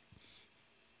that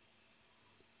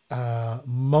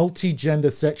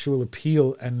multi-gender sexual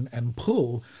appeal and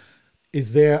pull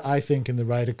is there, I think, in the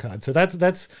rider card. So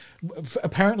that's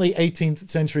apparently 18th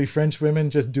century French women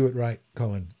just do it right,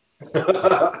 Colin.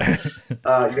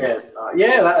 Yes,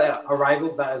 yeah. That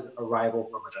is arrival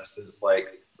from a distance.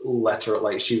 Like, literal.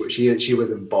 Like she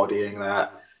was embodying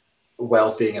that,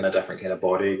 whilst being in a different kind of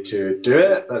body to do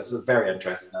it. That's very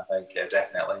interesting. I think, yeah,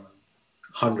 definitely,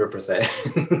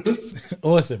 100%.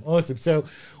 Awesome. So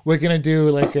we're gonna do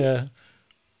like a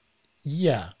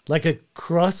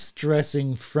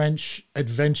cross-dressing French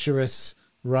adventurous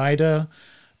rider.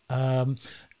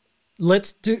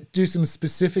 Let's do some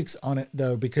specifics on it,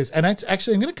 though, because, and it's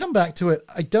actually, I'm going to come back to it.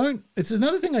 It's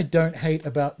another thing I don't hate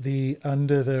about the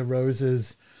Under the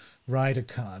Roses rider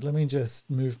card. Let me just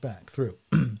move back through.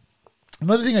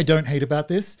 Another thing I don't hate about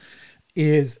this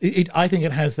is I think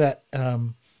it has that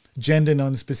gender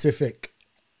non-specific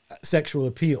sexual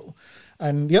appeal.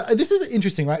 And yeah, this is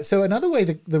interesting, right? So another way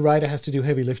that the rider has to do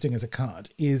heavy lifting as a card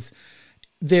is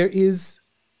there is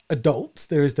adults,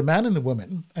 there is the man and the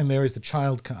woman, and there is the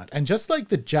child card. And just like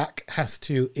the Jack has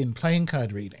to in playing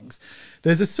card readings,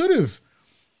 there's a sort of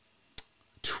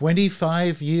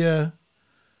 25-year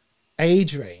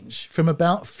age range from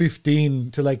about 15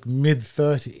 to like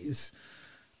mid-30s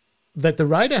that the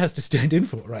rider has to stand in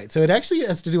for, right? So it actually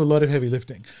has to do a lot of heavy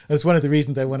lifting. That's one of the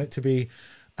reasons I want it to be.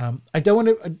 We don't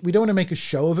want to make a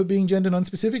show of it being gender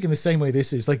non-specific in the same way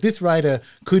this is. Like, this rider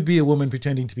could be a woman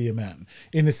pretending to be a man,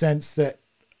 in the sense that,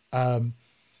 and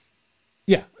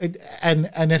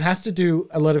it has to do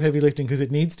a lot of heavy lifting because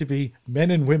it needs to be men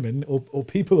and women or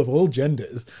people of all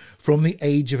genders from the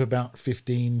age of about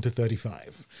 15 to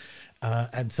 35.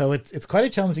 And so it's quite a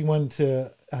challenging one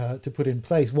to put in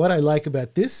place. What I like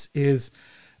about this is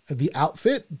the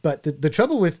outfit, but the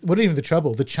trouble with, what even the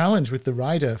trouble, the challenge with the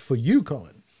rider for you,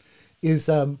 Colin, is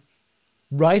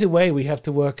right away we have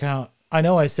to work out, I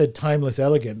know I said timeless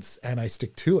elegance and I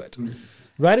stick to it.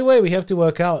 Right away we have to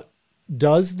work out,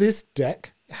 does this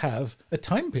deck have a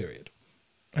time period?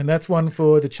 And that's one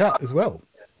for the chat as well.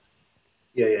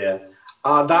 Yeah.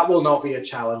 That will not be a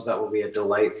challenge. That will be a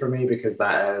delight for me, because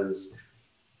that is,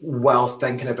 whilst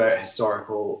thinking about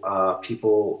historical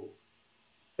people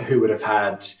who would have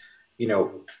had,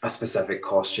 a specific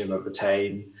costume of the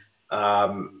time.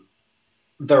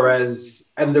 There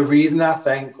is, and the reason I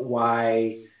think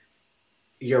why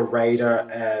your rider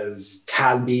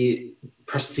can be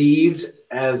perceived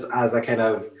as a kind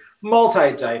of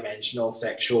multi-dimensional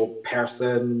sexual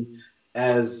person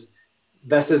is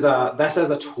this is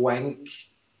a twink,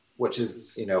 which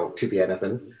is, could be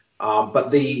anything. But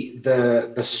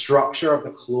the structure of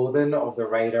the clothing of the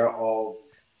rider of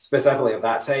specifically of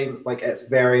that time, like it's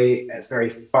very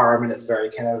firm, and it's very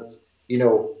kind of,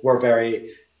 we're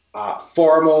very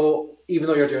formal, even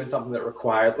though you're doing something that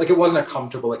requires, like, it wasn't a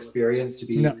comfortable experience to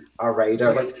be a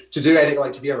rider. Like, to do anything,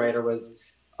 like to be a rider was,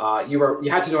 you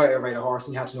had to know how to ride a horse,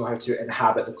 and you had to know how to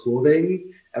inhabit the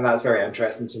clothing. And that's very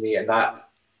interesting to me. And that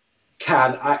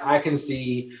I can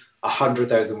see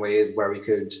 100,000 ways where we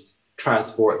could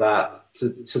transport that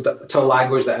to a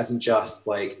language that isn't just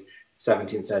like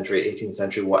 17th century, 18th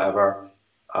century, whatever.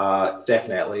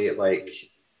 Definitely, like,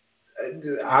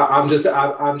 I'm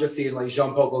just seeing like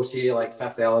Jean-Paul Gaultier, like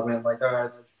Fifth Element, like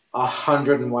there's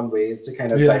 101 ways to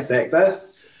kind of dissect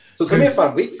this. So it's gonna be a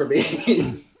fun week for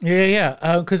me.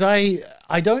 Because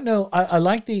I don't know. I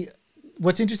like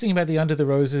what's interesting about the Under the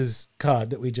Roses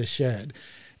card that we just shared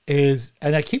is,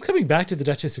 and I keep coming back to the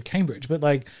Duchess of Cambridge, but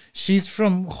like, she's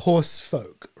from horse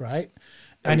folk, right?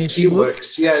 And if she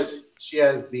looks, she has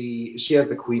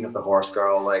the queen of the horse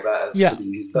girl, like that is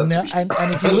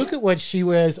and if you look at what she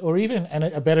wears, or even, and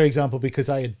a better example, because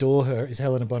I adore her, is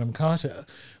Helena Bonham Carter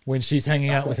when she's hanging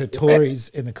out with her Tories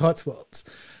in the Cotswolds.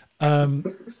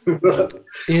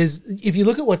 Is if you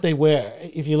look at what they wear,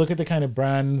 if you look at the kind of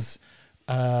brands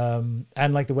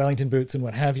and like the Wellington boots and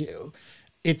what have you,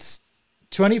 it's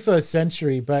 21st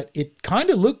century, but it kind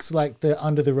of looks like the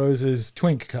Under the Roses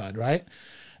twink card, right?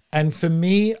 And for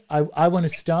me, I want to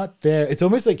start there. It's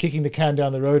almost like kicking the can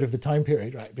down the road of the time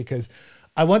period, right? Because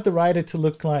I want the rider to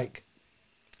look like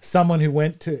someone who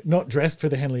went to, not dressed for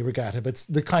the Henley Regatta, but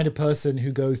the kind of person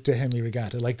who goes to Henley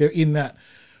Regatta. Like, they're in that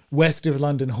west of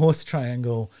London horse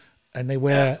triangle and they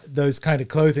wear those kind of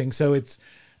clothing. So it's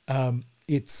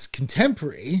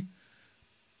contemporary,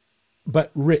 but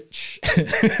rich.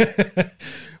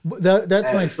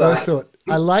 That's my first thought.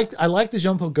 I like the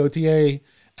Jean-Paul Gaultier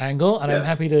angle, and I'm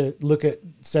happy to look at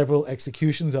several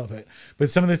executions of it. But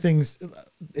some of the things,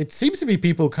 it seems to be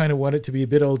people kind of want it to be a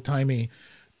bit old-timey.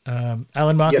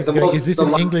 Alan Marcus, is this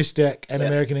an English deck, an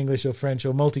American English or French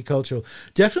or multicultural?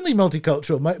 Definitely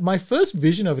multicultural. My first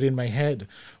vision of it in my head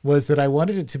was that I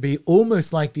wanted it to be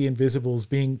almost like the Invisibles,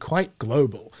 being quite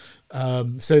global,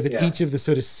 so that each of the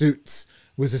sort of suits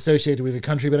was associated with a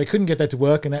country, but I couldn't get that to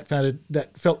work, and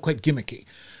that felt quite gimmicky.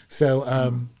 So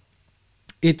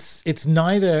it's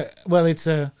neither. Well, it's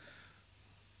a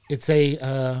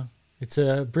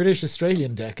British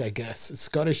Australian deck, I guess, a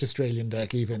Scottish Australian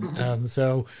deck even.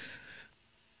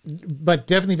 But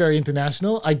definitely very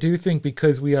international. I do think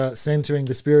because we are centering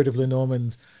the spirit of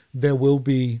Lenormand, there will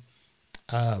be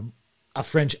a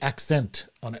French accent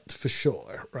on it for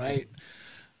sure, right?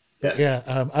 But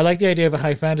I like the idea of a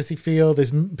high fantasy feel.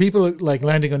 There's people like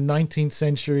landing on 19th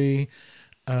century.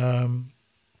 I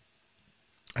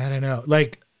don't know.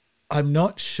 Like, I'm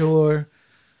not sure.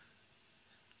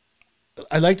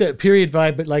 I like that period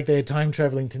vibe, but like they're time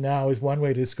traveling to now is one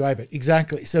way to describe it.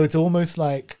 Exactly. So it's almost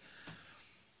like,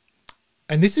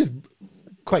 and this is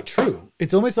quite true,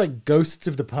 it's almost like ghosts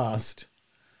of the past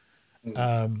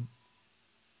in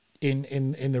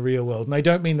the real world. And I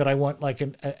don't mean that I want like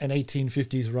an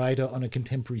 1850s rider on a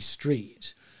contemporary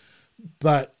street,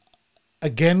 but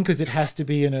again, because it has to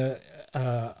be in a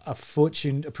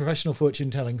professional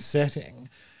fortune telling setting,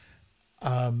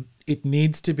 it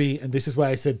needs to be, and this is why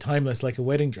I said timeless, like a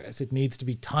wedding dress. It needs to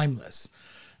be timeless,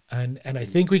 and I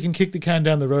think we can kick the can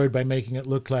down the road by making it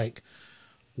look like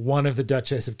one of the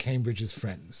Duchess of Cambridge's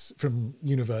friends from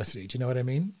university. Do you know what I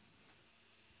mean?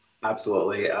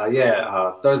 Absolutely.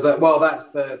 There's that's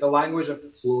the language of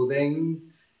clothing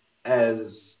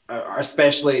is,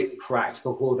 especially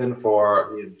practical clothing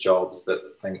for jobs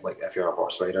that think like if you're a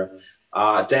horse rider.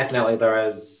 Definitely there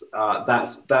is,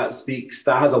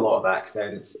 that has a lot of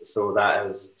accents. So that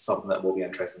is something that will be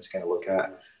interesting to kind of look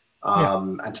at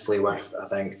and to play with, I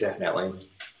think, definitely.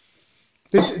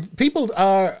 People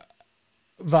are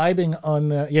vibing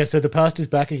on so the past is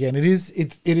back again. It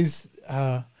is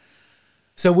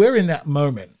so we're in that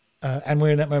moment, and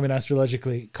we're in that moment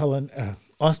astrologically.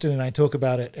 Austin and I talk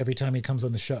about it every time he comes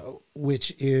on the show,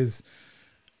 which is,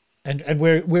 and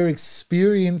we're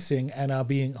experiencing and are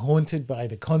being haunted by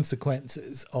the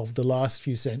consequences of the last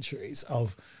few centuries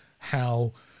of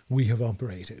how we have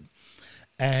operated.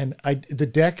 And the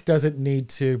deck doesn't need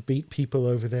to beat people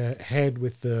over their head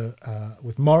with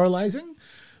with moralizing,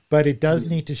 but it does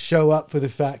need to show up for the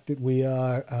fact that we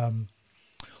are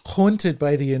haunted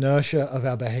by the inertia of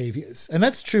our behaviors. And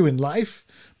that's true in life,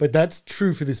 but that's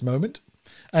true for this moment.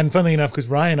 And funnily enough, because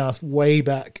Ryan asked way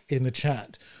back in the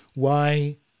chat,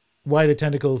 why the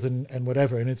tentacles and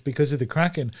whatever, and it's because of the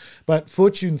Kraken. But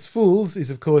Fortune's Fools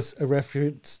is, of course, a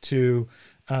reference to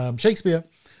Shakespeare,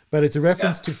 but it's a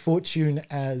reference to Fortune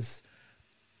as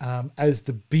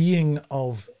the being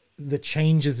of the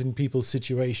changes in people's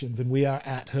situations, and we are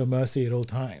at her mercy at all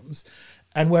times.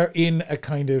 And we're in a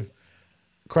kind of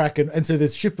Kraken, and so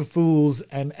there's Ship of Fools,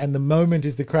 and the moment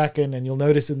is the Kraken, and you'll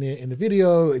notice in the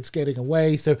video it's getting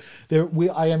away. So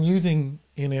I am using,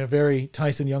 in a very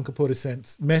Tyson Yunkaporta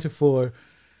sense, metaphor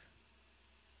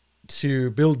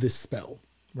to build this spell,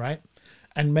 right?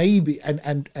 And maybe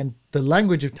and the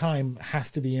language of time has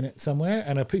to be in it somewhere,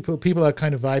 and people are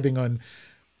kind of vibing on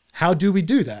how do we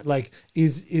do that? Like,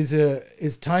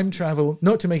 is time travel,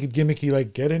 not to make it gimmicky,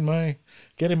 like get in my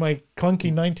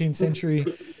clunky 19th century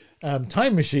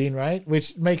time machine, right?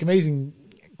 Which make amazing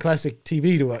classic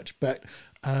TV to watch. But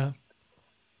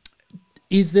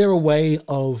is there a way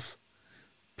of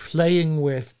playing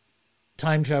with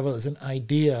time travel as an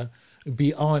idea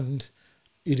beyond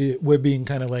we're being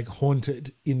kind of like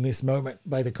haunted in this moment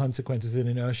by the consequences and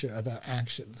inertia of our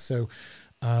actions? So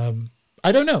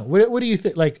I don't know. What do you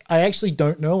think? Like, I actually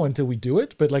don't know until we do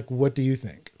it, but like, what do you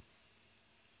think?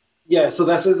 Yeah, so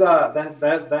this is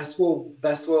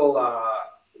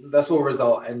this will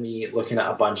result in me looking at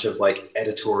a bunch of like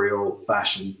editorial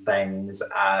fashion things,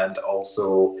 and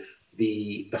also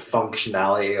the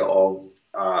functionality of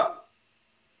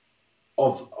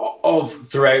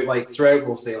throughout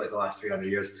we'll say like the last 300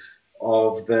 years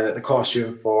of the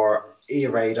costume for a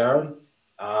rider,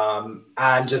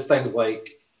 and just things like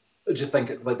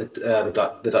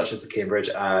the Duchess of Cambridge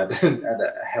and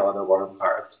Helena Bonham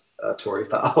Carter's Tory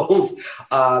pals.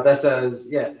 This is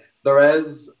there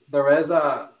is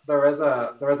a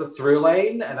through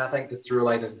line, and I think the through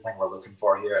line is the thing we're looking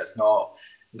for here. It's not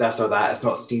this or that. It's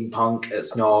not steampunk.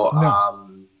 It's not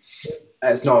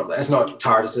it's not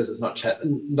TARDISes. It's not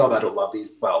not that I don't love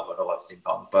these. Well, I don't love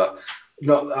steampunk, but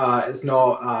it's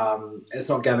not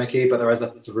gimmicky. But there is a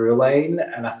through line,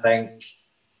 and I think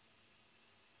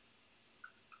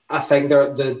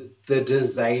the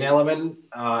design element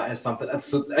is something.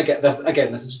 So this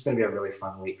is just going to be a really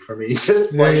fun week for me.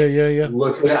 Just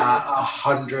looking at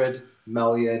 100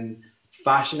 million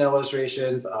fashion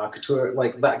illustrations, couture,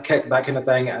 like that kind of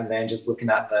thing, and then just looking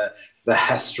at the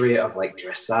history of like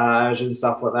dressage and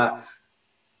stuff like that.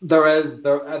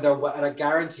 And I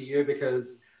guarantee you,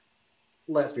 because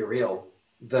let's be real,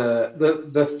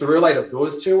 the through line of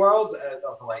those two worlds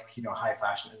of like high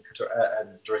fashion and couture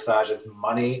and dressage is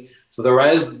money. So there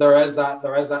is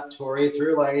that Tory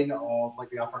through line of like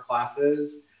the upper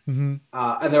classes, and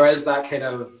there is that kind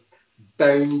of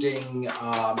bounding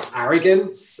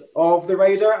arrogance of the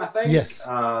rider, I think. Yes.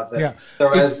 There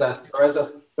is a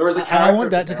character, and I want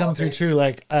that to come through too.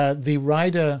 Like the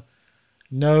rider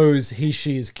knows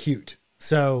she is cute.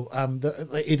 So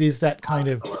it is that kind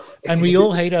of, and we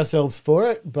all hate ourselves for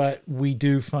it, but we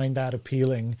do find that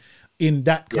appealing in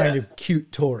that kind of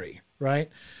cute Tory, right?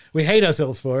 We hate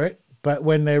ourselves for it, but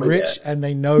when they're rich and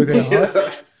they know they're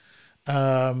hot,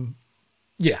 and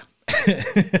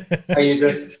you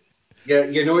just,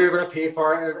 you're going to pay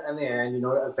for it in the end.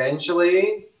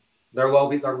 Eventually there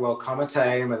will come a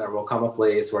time and there will come a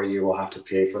place where you will have to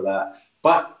pay for that,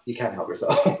 but you can't help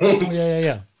yourself.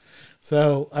 Yeah.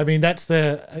 So I mean, that's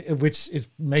which is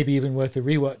maybe even worth a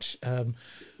rewatch.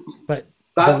 But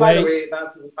that's by the way,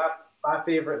 that's my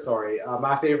favorite. Sorry,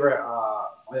 my favorite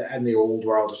in the old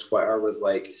world of Twitter was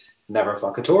like never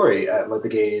fuck a Tory. Like the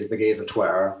gays of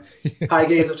Twitter, hi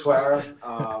gays of Twitter,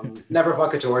 never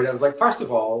fuck a Tory. And I was like, first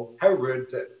of all, how rude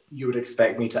that you would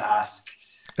expect me to ask.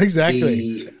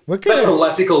 Exactly. What kind of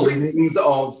political leanings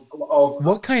of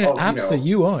what kind of apps are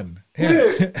you on? Yeah.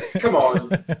 Dude, come on.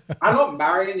 I'm not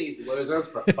marrying these losers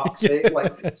for fuck's sake.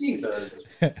 Like, Jesus.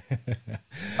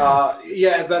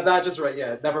 That just right.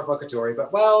 Yeah, never fuck a Tory.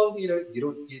 But well,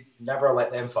 you never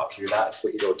let them fuck you. That's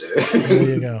what you don't do. There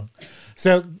you go.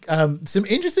 So some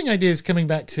interesting ideas coming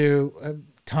back to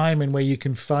time and where you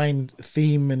can find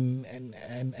theme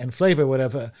and flavor,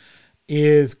 whatever,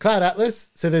 is Cloud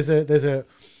Atlas. So there's a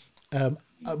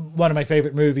one of my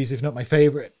favorite movies, if not my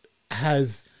favorite,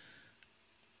 has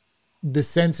the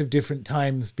sense of different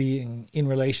times being in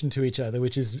relation to each other,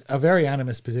 which is a very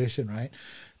animist position, right?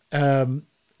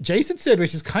 Jason said,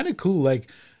 which is kind of cool, like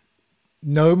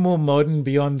no more modern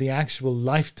beyond the actual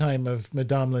lifetime of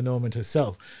Madame Lenormand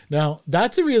herself. Now,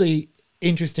 that's a really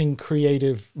interesting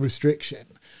creative restriction,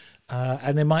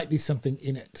 and there might be something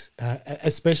in it,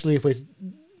 especially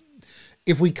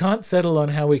if we can't settle on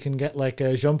how we can get like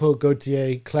a Jean-Paul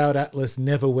Gaultier, Cloud Atlas,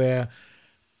 Neverwhere,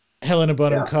 Helena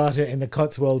Bonham Carter in the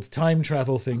Cotswolds time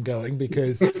travel thing going,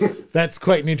 because that's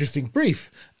quite an interesting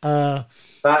brief.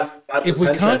 If we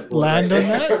can't land on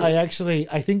that,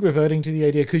 I think reverting to the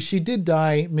idea, because she did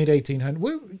die mid-1800s.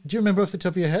 Do you remember off the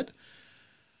top of your head?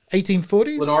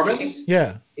 1840s? Lenormand?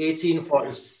 Yeah.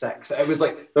 1846. It was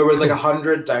like, there was like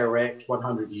 100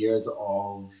 years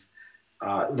of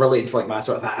related to like my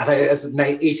sort of that. I think it's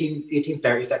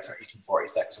 1836 or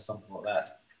 1846 or something like that.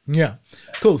 Yeah,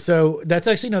 cool. So that's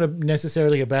actually not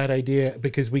necessarily a bad idea,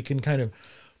 because we can kind of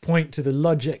point to the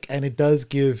logic, and it does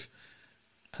give,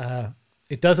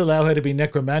 it does allow her to be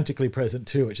necromantically present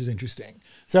too, which is interesting.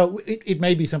 So it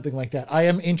may be something like that. I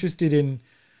am interested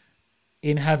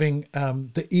in having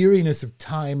the eeriness of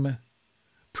time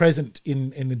present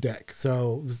in the deck.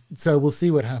 So we'll see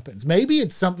what happens. Maybe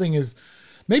it's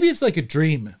maybe it's like a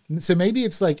dream. So maybe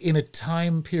it's like in a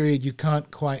time period you can't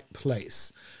quite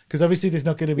place. Because obviously there's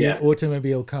not going to be an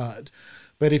automobile card.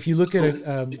 But if you look at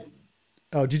it...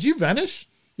 oh, did you vanish?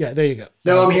 Yeah, there you go.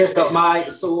 No, I'm here.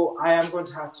 So I am going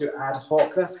to have to ad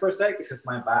hoc this for a sec because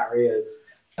my battery is...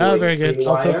 Oh, very good.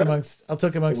 I'll talk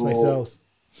amongst myself.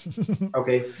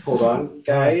 Okay, hold on,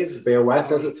 guys. Bear with.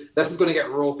 This is going to get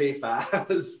ropey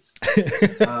fast.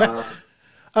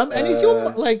 And is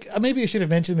your... maybe I should have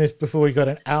mentioned this before we got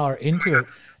an hour into it.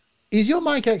 Is your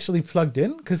mic actually plugged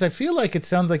in? Because I feel like it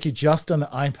sounds like you're just on the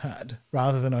iPad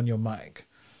rather than on your mic.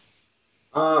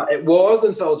 It was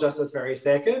until just this very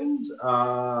second.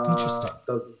 Interesting.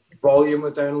 The volume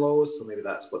was down low, so maybe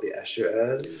that's what the issue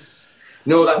is.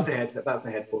 No, that's the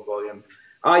headphone volume.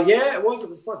 Yeah, it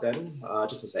was plugged in.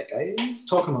 Just a sec, guys.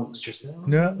 Talk amongst yourselves.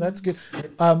 No, that's good.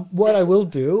 What I will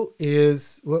do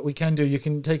is, what we can do, you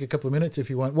can take a couple of minutes if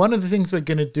you want. One of the things we're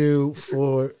going to do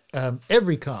for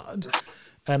every card,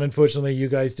 and unfortunately you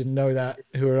guys didn't know that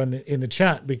who are in the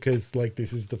chat, because like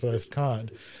this is the first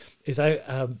card, is I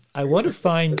want to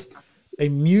find a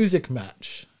music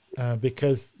match,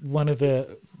 because one of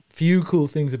the few cool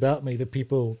things about me that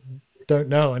people don't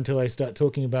know until I start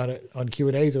talking about it on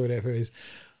Q&As or whatever is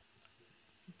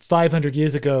 500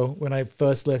 years ago when I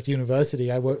first left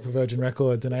university, I worked for Virgin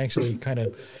Records, and I actually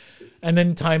and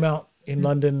then Time Out in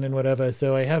London and whatever.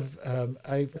 So I've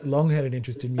long had an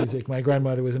interest in music. My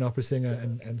grandmother was an opera singer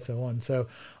and so on. So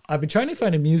I've been trying to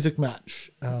find a music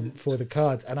match for the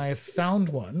cards, and I have found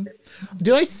one.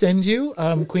 Did I send you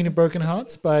Queen of Broken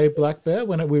Hearts by Blackbear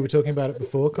when we were talking about it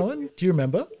before, Colin? Do you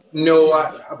remember? No,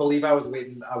 I believe I was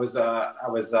waiting. I was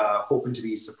hoping to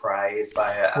be surprised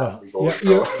by it as we go.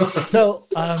 So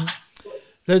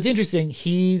it's interesting.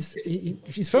 He's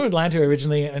from Atlanta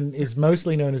originally and is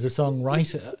mostly known as a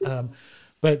songwriter.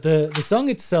 But the song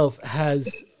itself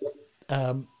has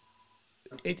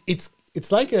it's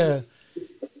like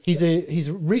he's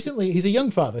a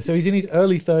young father, so he's in his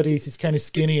early 30s. He's kind of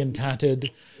skinny and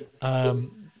tattered.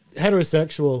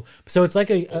 Heterosexual, so it's like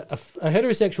a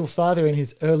heterosexual father in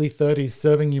his early 30s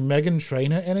serving you Meghan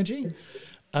Trainor energy.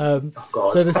 So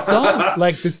the song,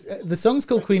 the song's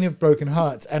called Queen of Broken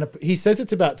Hearts, and he says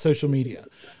it's about social media,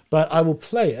 but I will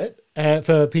play it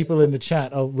for people in the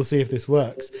chat. We'll see if this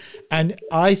works. And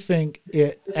I think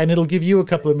it'll give you a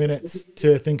couple of minutes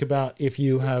to think about if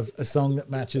you have a song that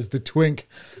matches the twink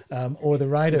or the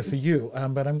rider for you.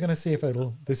 But I'm going to see if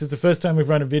this is the first time we've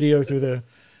run a video through the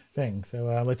thing.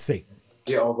 So let's see.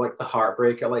 Of like the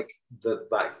heartbreak, like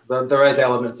there is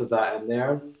elements of that in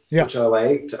there, which I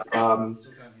liked.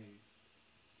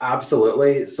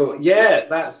 Absolutely. So yeah,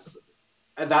 that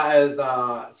is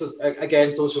so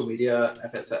again, social media.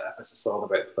 If it's a song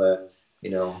about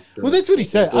well, that's what he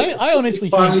said. I honestly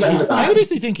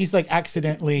think he's like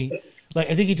accidentally, like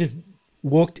I think he just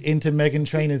walked into Meghan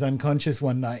Trainor's unconscious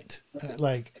one night,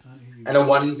 like in a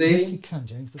onesie. Yes, you can,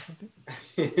 James.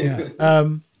 Yeah.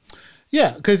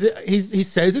 Yeah, because he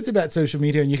says it's about social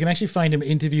media, and you can actually find him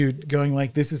interviewed going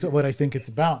like, "This is what I think it's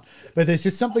about." But there's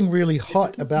just something really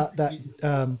hot about that.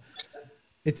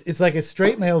 It's like a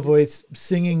straight male voice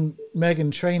singing. Meghan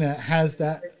Trainor has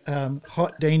that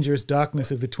hot, dangerous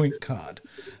darkness of the twink card.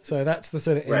 So that's the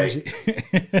sort of energy.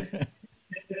 Right.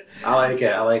 I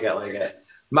like it.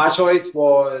 My choice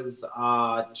was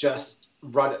just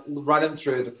running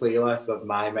through the playlist of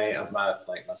my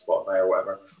Spotify or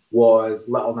whatever. Was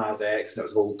Little Nas X, and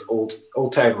it was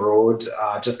Old Town Road,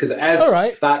 just because it is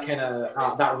that kind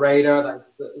of that rider,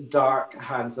 that dark,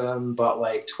 handsome, but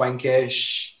like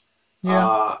twinkish,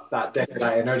 that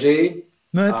energy.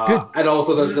 No, that's good. And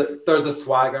also there's the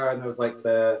swagger, and there's like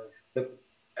the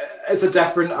it's a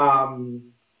different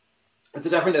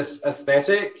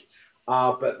aesthetic,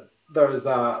 but there's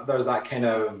that kind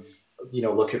of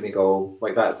look at me go,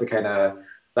 like that's the kind of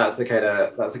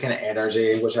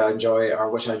energy which I enjoy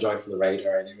for the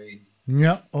rider anyway.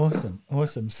 Yeah,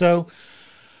 awesome. So,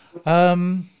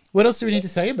 what else do we need to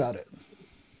say about it?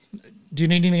 Do you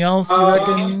need anything else? You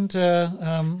reckon?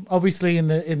 Obviously, in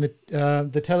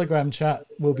the Telegram chat,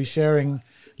 we'll be sharing.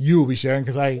 You will be sharing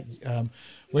because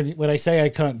when I say I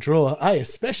can't draw, I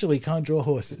especially can't draw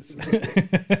horses.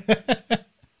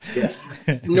 Yeah.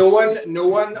 No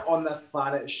one on this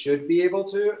planet should be able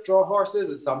to draw horses.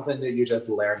 It's something that you just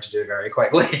learn to do very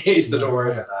quickly. So don't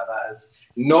worry about that. That is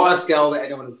not a skill that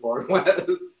anyone is born with.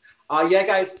 Yeah,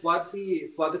 guys, flood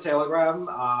the Telegram.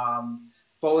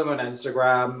 Follow me on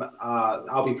Instagram.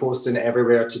 I'll be posting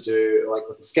everywhere to do, like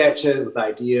with the sketches, with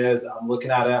ideas. I'm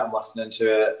looking at it. I'm listening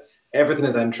to it. Everything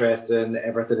is interesting.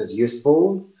 Everything is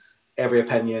useful. Every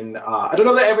opinion. I don't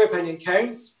know that every opinion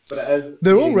counts, but it is.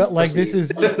 They're all like this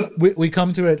is. We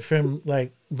come to it from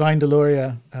like Vine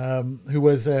Deloria, who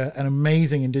was an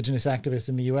amazing Indigenous activist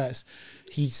in the US.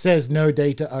 He says no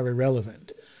data are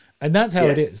irrelevant, and that's how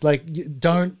it is. Like,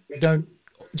 don't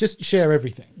just share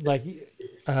everything. Like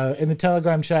in the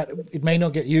Telegram chat, it may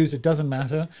not get used. It doesn't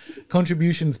matter.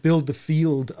 Contributions build the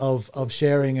field of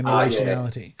sharing and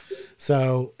relationality.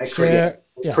 So share.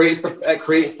 It creates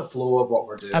the flow of what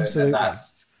we're doing. Absolutely. And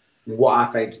that's what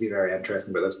I find to be very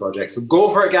interesting about this project. So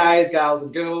go for it, guys, gals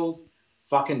and ghouls.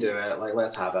 Fucking do it. Like,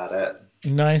 let's have at it.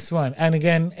 Nice one. And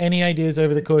again, any ideas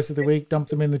over the course of the week, dump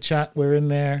them in the chat. We're in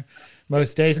there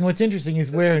most days. And what's interesting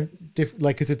is we're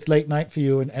like, because it's late night for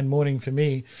you and morning for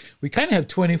me, we kind of have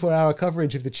 24-hour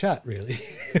coverage of the chat, really,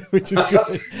 which is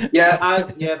good.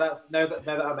 That's now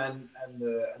that I'm in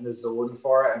the zone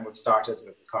for it, and we've started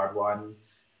with card one.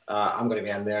 I'm going to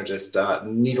be in there just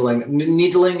needling and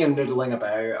noodling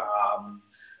about,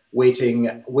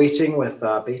 waiting with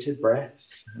bated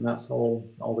breath, and that's all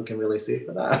we can really say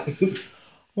for that.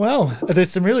 Well,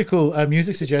 there's some really cool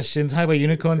music suggestions. Highway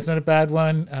Unicorn's not a bad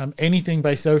one. Anything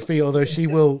by Sophie, although she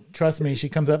will, trust me, she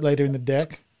comes up later in the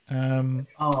deck.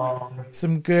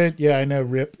 Some good, I know,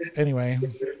 rip. Anyway.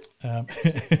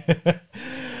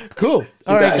 Cool.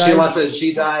 All right, guys.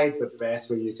 She died the best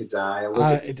way you could die.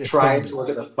 Trying to look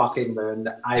at the fucking moon.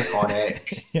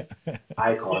 Iconic.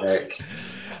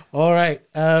 Iconic. All right.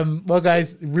 Well,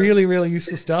 guys, really, really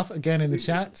useful stuff again in the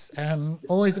chats.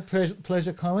 Always a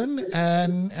pleasure, Colin.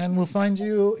 And we'll find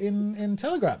you in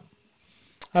Telegram.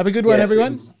 Have a good one,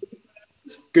 everyone.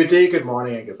 Good day, good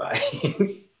morning, and goodbye.